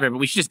or whatever, but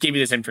we should just give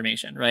you this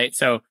information, right?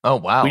 So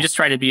we just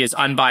try to be as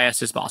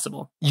unbiased as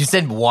possible. You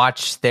said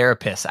watch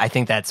therapist. I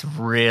think that's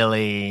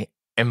really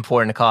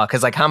important to call,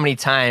 because like how many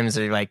times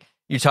are you like,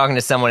 you're talking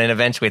to someone and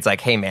eventually it's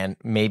like, hey man,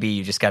 maybe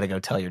you just got to go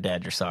tell your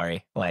dad you're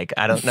sorry. Like,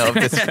 I don't know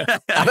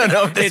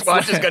if this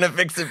watch is going to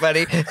fix it,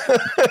 buddy.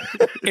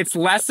 It's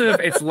less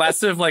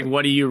of like,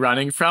 what are you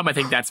running from? I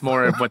think that's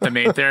more of what the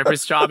main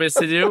therapist's job is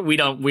to do. We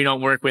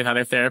don't work with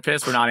other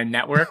therapists. We're not in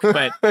network,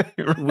 but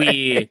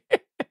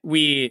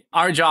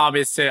our job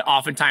is to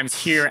oftentimes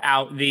hear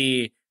out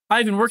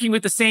I've been working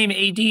with the same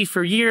AD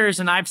for years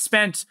and I've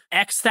spent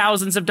X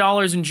thousands of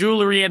dollars in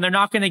jewelry and they're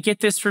not going to get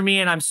this for me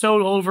and I'm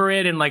so over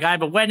it. And like, I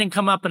have a wedding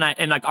come up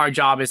and like our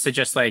job is to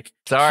just like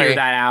hear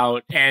that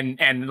out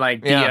and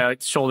like be a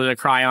shoulder to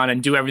cry on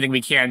and do everything we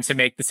can to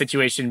make the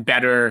situation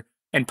better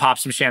and pop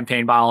some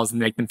champagne bottles and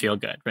make them feel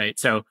good. Right.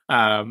 So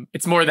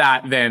it's more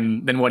that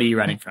than what are you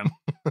running from?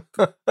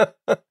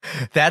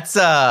 That's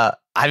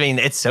I mean,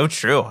 it's so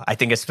true. I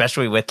think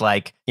especially with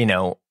like,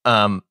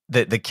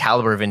 the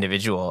caliber of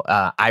individual.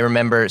 I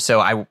remember, so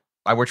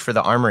I worked for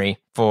the Armory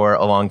for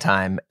a long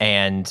time,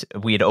 and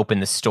we had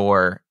opened the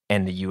store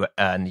in the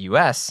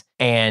US.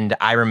 And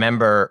I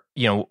remember,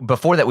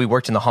 before that we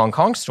worked in the Hong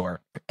Kong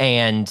store,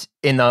 and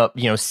in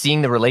the,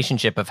 seeing the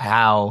relationship of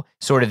how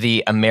sort of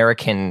the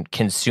American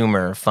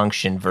consumer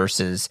functioned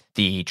versus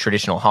the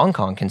traditional Hong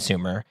Kong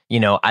consumer,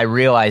 I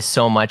realized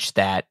so much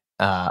that,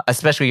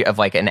 especially of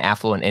like an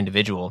affluent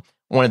individual,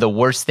 one of the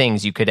worst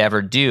things you could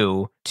ever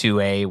do to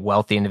a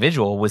wealthy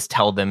individual was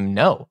tell them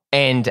no.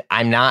 And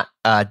I'm not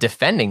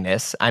defending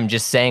this. I'm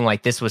just saying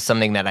like this was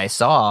something that I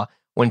saw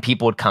when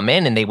people would come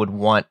in and they would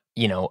want,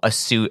 a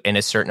suit in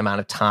a certain amount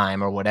of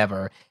time or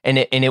whatever. And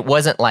it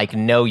wasn't like,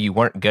 no, you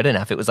weren't good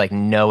enough. It was like,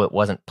 no, it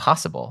wasn't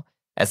possible.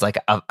 As like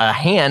a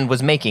hand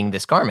was making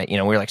this garment, we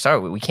were like, sorry,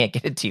 we can't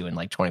get it to you in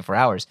like 24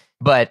 hours.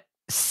 But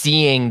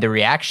seeing the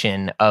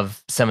reaction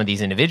of some of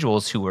these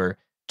individuals who were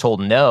told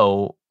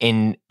no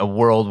in a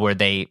world where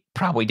they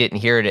probably didn't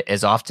hear it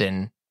as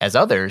often as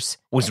others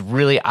was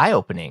really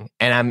eye-opening.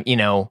 And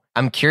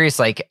I'm curious,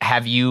 like,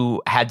 have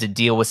you had to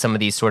deal with some of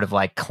these sort of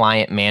like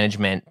client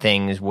management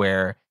things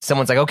where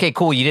someone's like, okay,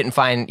 cool, you didn't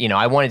find,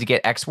 I wanted to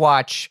get X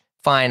watch.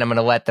 Fine, I'm going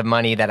to let the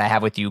money that I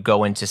have with you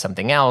go into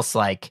something else.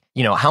 Like,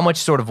 how much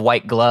sort of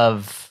white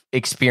glove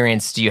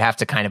experience do you have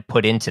to kind of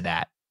put into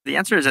that? The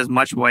answer is as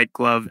much white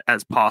glove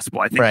as possible.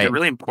 I think the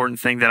really important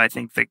thing that I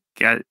think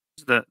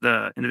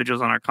the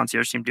individuals on our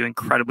concierge team do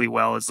incredibly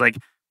well is like,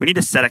 we need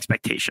to set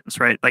expectations,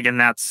 right? Like, and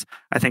that's,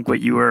 I think,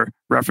 what you were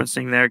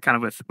referencing there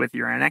kind of with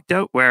your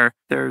anecdote, where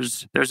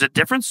there's a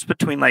difference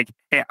between like,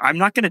 hey, I'm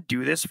not going to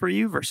do this for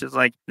you versus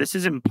like, this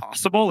is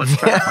impossible. Let's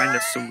try to find a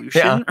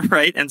solution,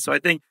 right? And so I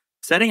think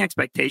setting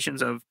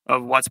expectations of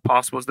what's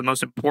possible is the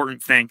most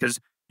important thing, because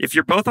if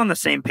you're both on the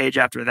same page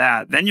after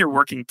that, then you're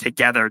working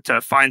together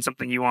to find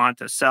something you want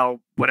to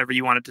sell, whatever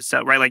you wanted to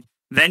sell, right? Like,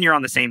 then you're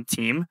on the same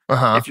team.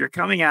 If you're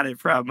coming at it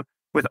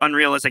with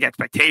unrealistic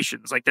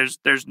expectations, like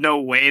there's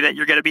no way that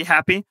you're going to be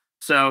happy.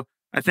 So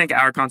I think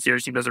our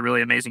concierge team does a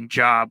really amazing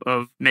job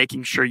of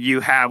making sure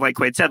you have, like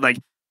Quaid said, like,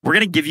 we're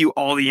going to give you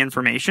all the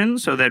information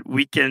so that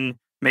we can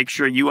make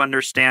sure you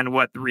understand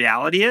what the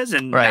reality is.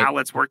 And now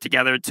let's work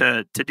together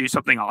to do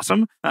something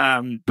awesome.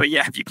 But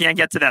yeah, if you can't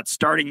get to that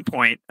starting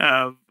point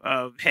of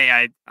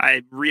hey,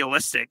 I'm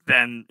realistic,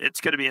 then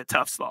it's going to be a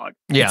tough slog.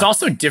 Yeah. It's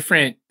also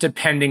different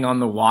depending on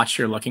the watch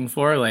you're looking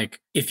for. Like,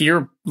 if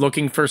you're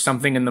looking for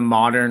something in the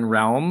modern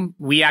realm,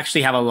 we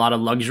actually have a lot of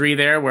luxury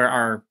there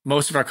where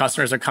most of our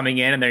customers are coming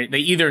in and they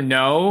either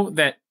know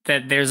that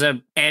there's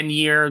a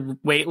N-year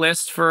wait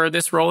list for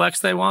this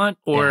Rolex they want,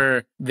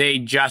 or they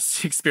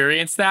just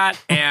experienced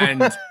that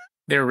and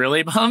they're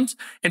really bummed.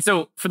 And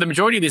so for the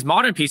majority of these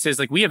modern pieces,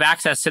 like, we have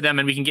access to them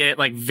and we can get it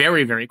like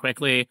very, very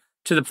quickly,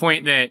 to the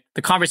point that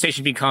the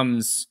conversation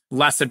becomes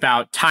less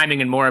about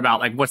timing and more about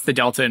like, what's the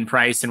delta in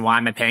price and why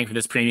am I paying for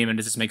this premium and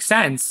does this make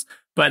sense?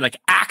 But like,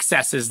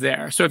 access is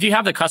there. So if you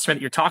have the customer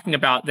that you're talking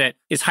about that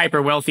is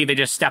hyper wealthy, they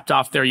just stepped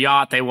off their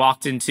yacht, they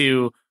walked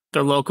into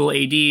their local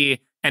AD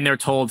and they're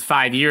told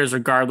 5 years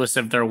regardless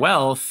of their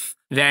wealth,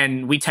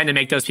 then we tend to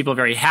make those people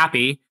very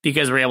happy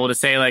because we're able to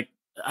say like,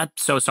 I'm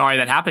so sorry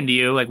that happened to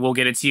you. Like, we'll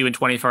get it to you in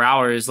 24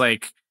 hours.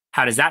 Like,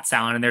 how does that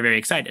sound? And they're very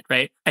excited,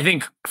 right? I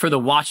think for the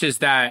watches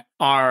that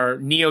are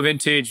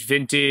neo-vintage,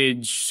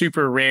 vintage,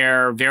 super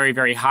rare, very,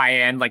 very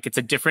high-end, like, it's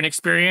a different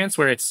experience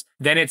where it's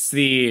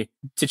to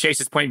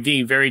Chase's point,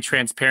 being very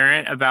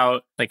transparent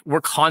about, like,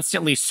 we're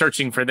constantly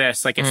searching for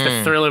this. Like, it's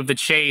the thrill of the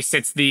chase.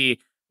 It's the,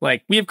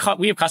 like, we have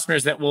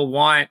customers that will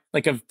want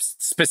like a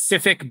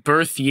specific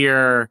birth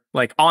year,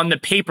 like on the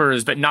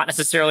papers, but not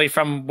necessarily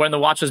from when the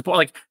watch was born.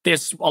 Like,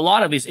 there's a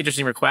lot of these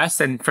interesting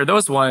requests. And for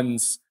those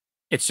ones,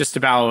 it's just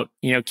about,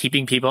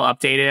 keeping people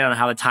updated on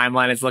how the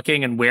timeline is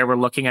looking and where we're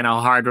looking and how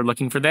hard we're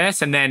looking for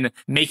this, and then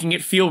making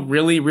it feel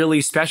really,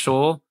 really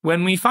special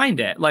when we find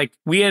it. Like,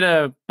 we had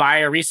a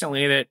buyer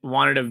recently that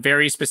wanted a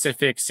very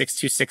specific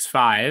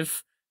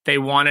 6265. They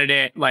wanted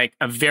it like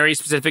a very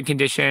specific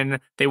condition.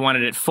 They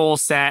wanted it full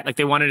set. Like,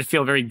 they wanted to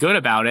feel very good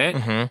about it.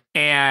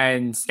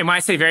 And when I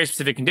say very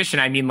specific condition,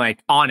 I mean like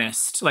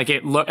honest. Like,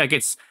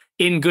 it's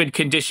in good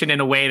condition in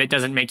a way that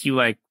doesn't make you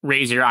like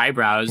raise your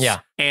eyebrows. Yeah.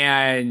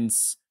 And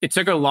it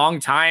took a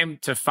long time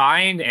to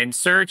find and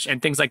search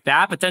and things like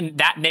that. But then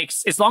that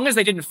makes, as long as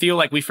they didn't feel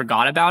like we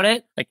forgot about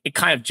it, like, it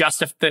kind of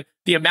justified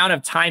the amount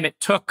of time it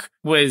took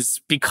was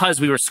because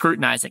we were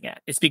scrutinizing it.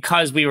 It's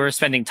because we were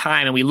spending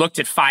time and we looked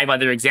at 5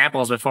 other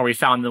examples before we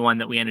found the one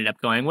that we ended up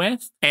going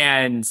with.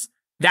 And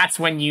that's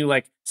when you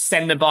like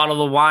send the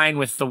bottle of wine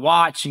with the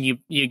watch and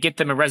you get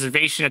them a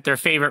reservation at their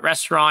favorite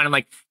restaurant and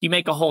like you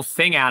make a whole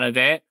thing out of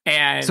it.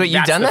 And so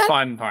that's the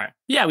fun part.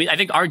 Yeah, I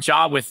think our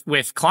job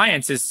with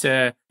clients is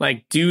to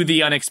like do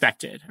the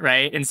unexpected,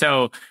 right? And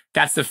so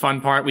that's the fun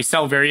part. We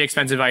sell very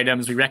expensive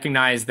items. We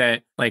recognize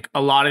that like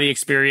a lot of the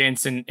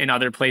experience in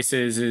other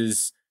places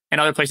is, and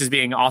other places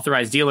being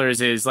authorized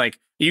dealers, is like,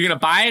 are you going to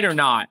buy it or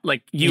not?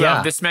 Like, you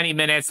have this many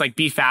minutes, like,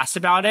 be fast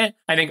about it.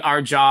 I think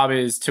our job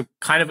is to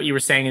kind of what you were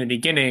saying in the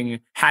beginning.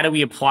 How do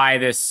we apply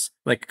this,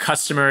 like,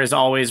 customer is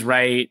always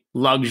right,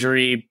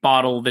 luxury,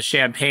 bottle the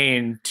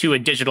champagne to a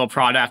digital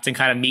product and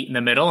kind of meet in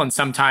the middle? And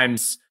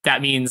sometimes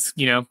that means,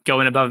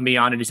 going above and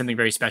beyond to do something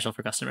very special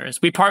for customers.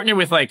 We partner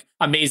with like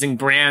amazing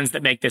brands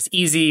that make this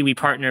easy. We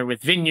partner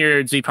with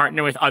vineyards. We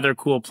partner with other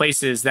cool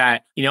places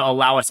that,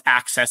 allow us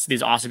access to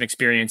these awesome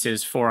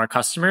experiences for our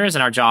customers.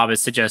 And our job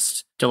is to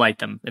just delight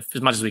them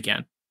as much as we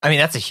can. I mean,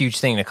 that's a huge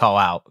thing to call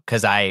out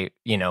because I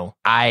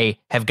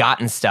have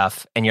gotten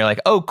stuff and you're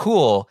like, oh,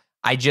 cool.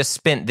 I just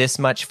spent this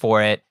much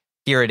for it.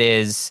 Here it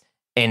is.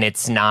 And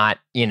it's not,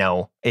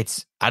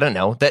 it's, I don't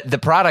know, the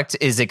product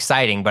is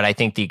exciting, but I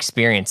think the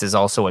experience is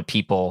also what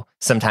people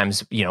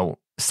sometimes,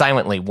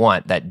 silently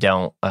want that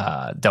don't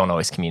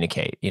always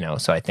communicate,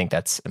 so I think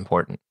that's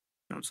important.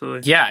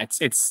 Absolutely. Yeah,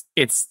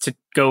 it's to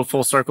go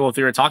full circle if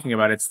we were talking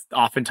about it, it's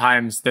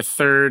oftentimes the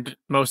third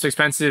most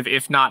expensive,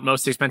 if not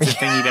most expensive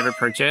thing you've ever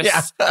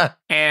purchased.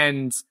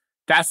 And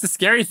that's the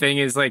scary thing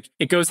is like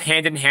it goes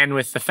hand in hand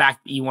with the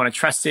fact that you want to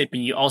trust it, but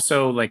you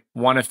also like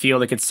want to feel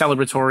like it's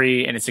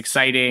celebratory and it's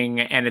exciting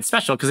and it's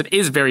special because it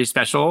is very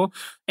special.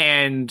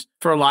 And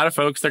for a lot of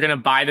folks, they're going to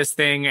buy this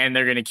thing and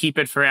they're going to keep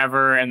it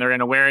forever and they're going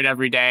to wear it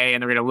every day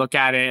and they're going to look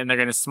at it and they're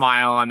going to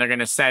smile and they're going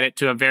to set it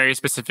to a very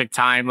specific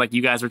time, like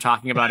you guys were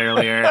talking about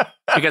earlier,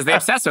 because they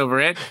obsess over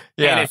it.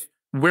 Yeah. And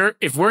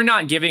if we're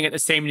not giving it the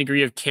same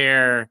degree of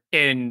care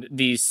in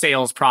the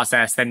sales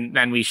process,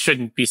 then we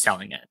shouldn't be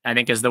selling it, I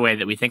think is the way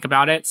that we think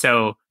about it.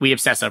 So we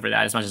obsess over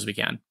that as much as we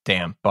can.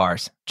 Damn,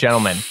 bars.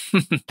 Gentlemen,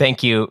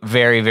 thank you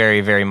very, very,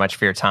 very much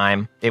for your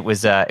time. It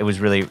was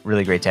really,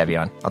 really great to have you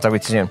on. I'll talk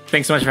with you soon.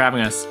 Thanks so much for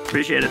having us.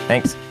 Appreciate it.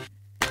 Thanks.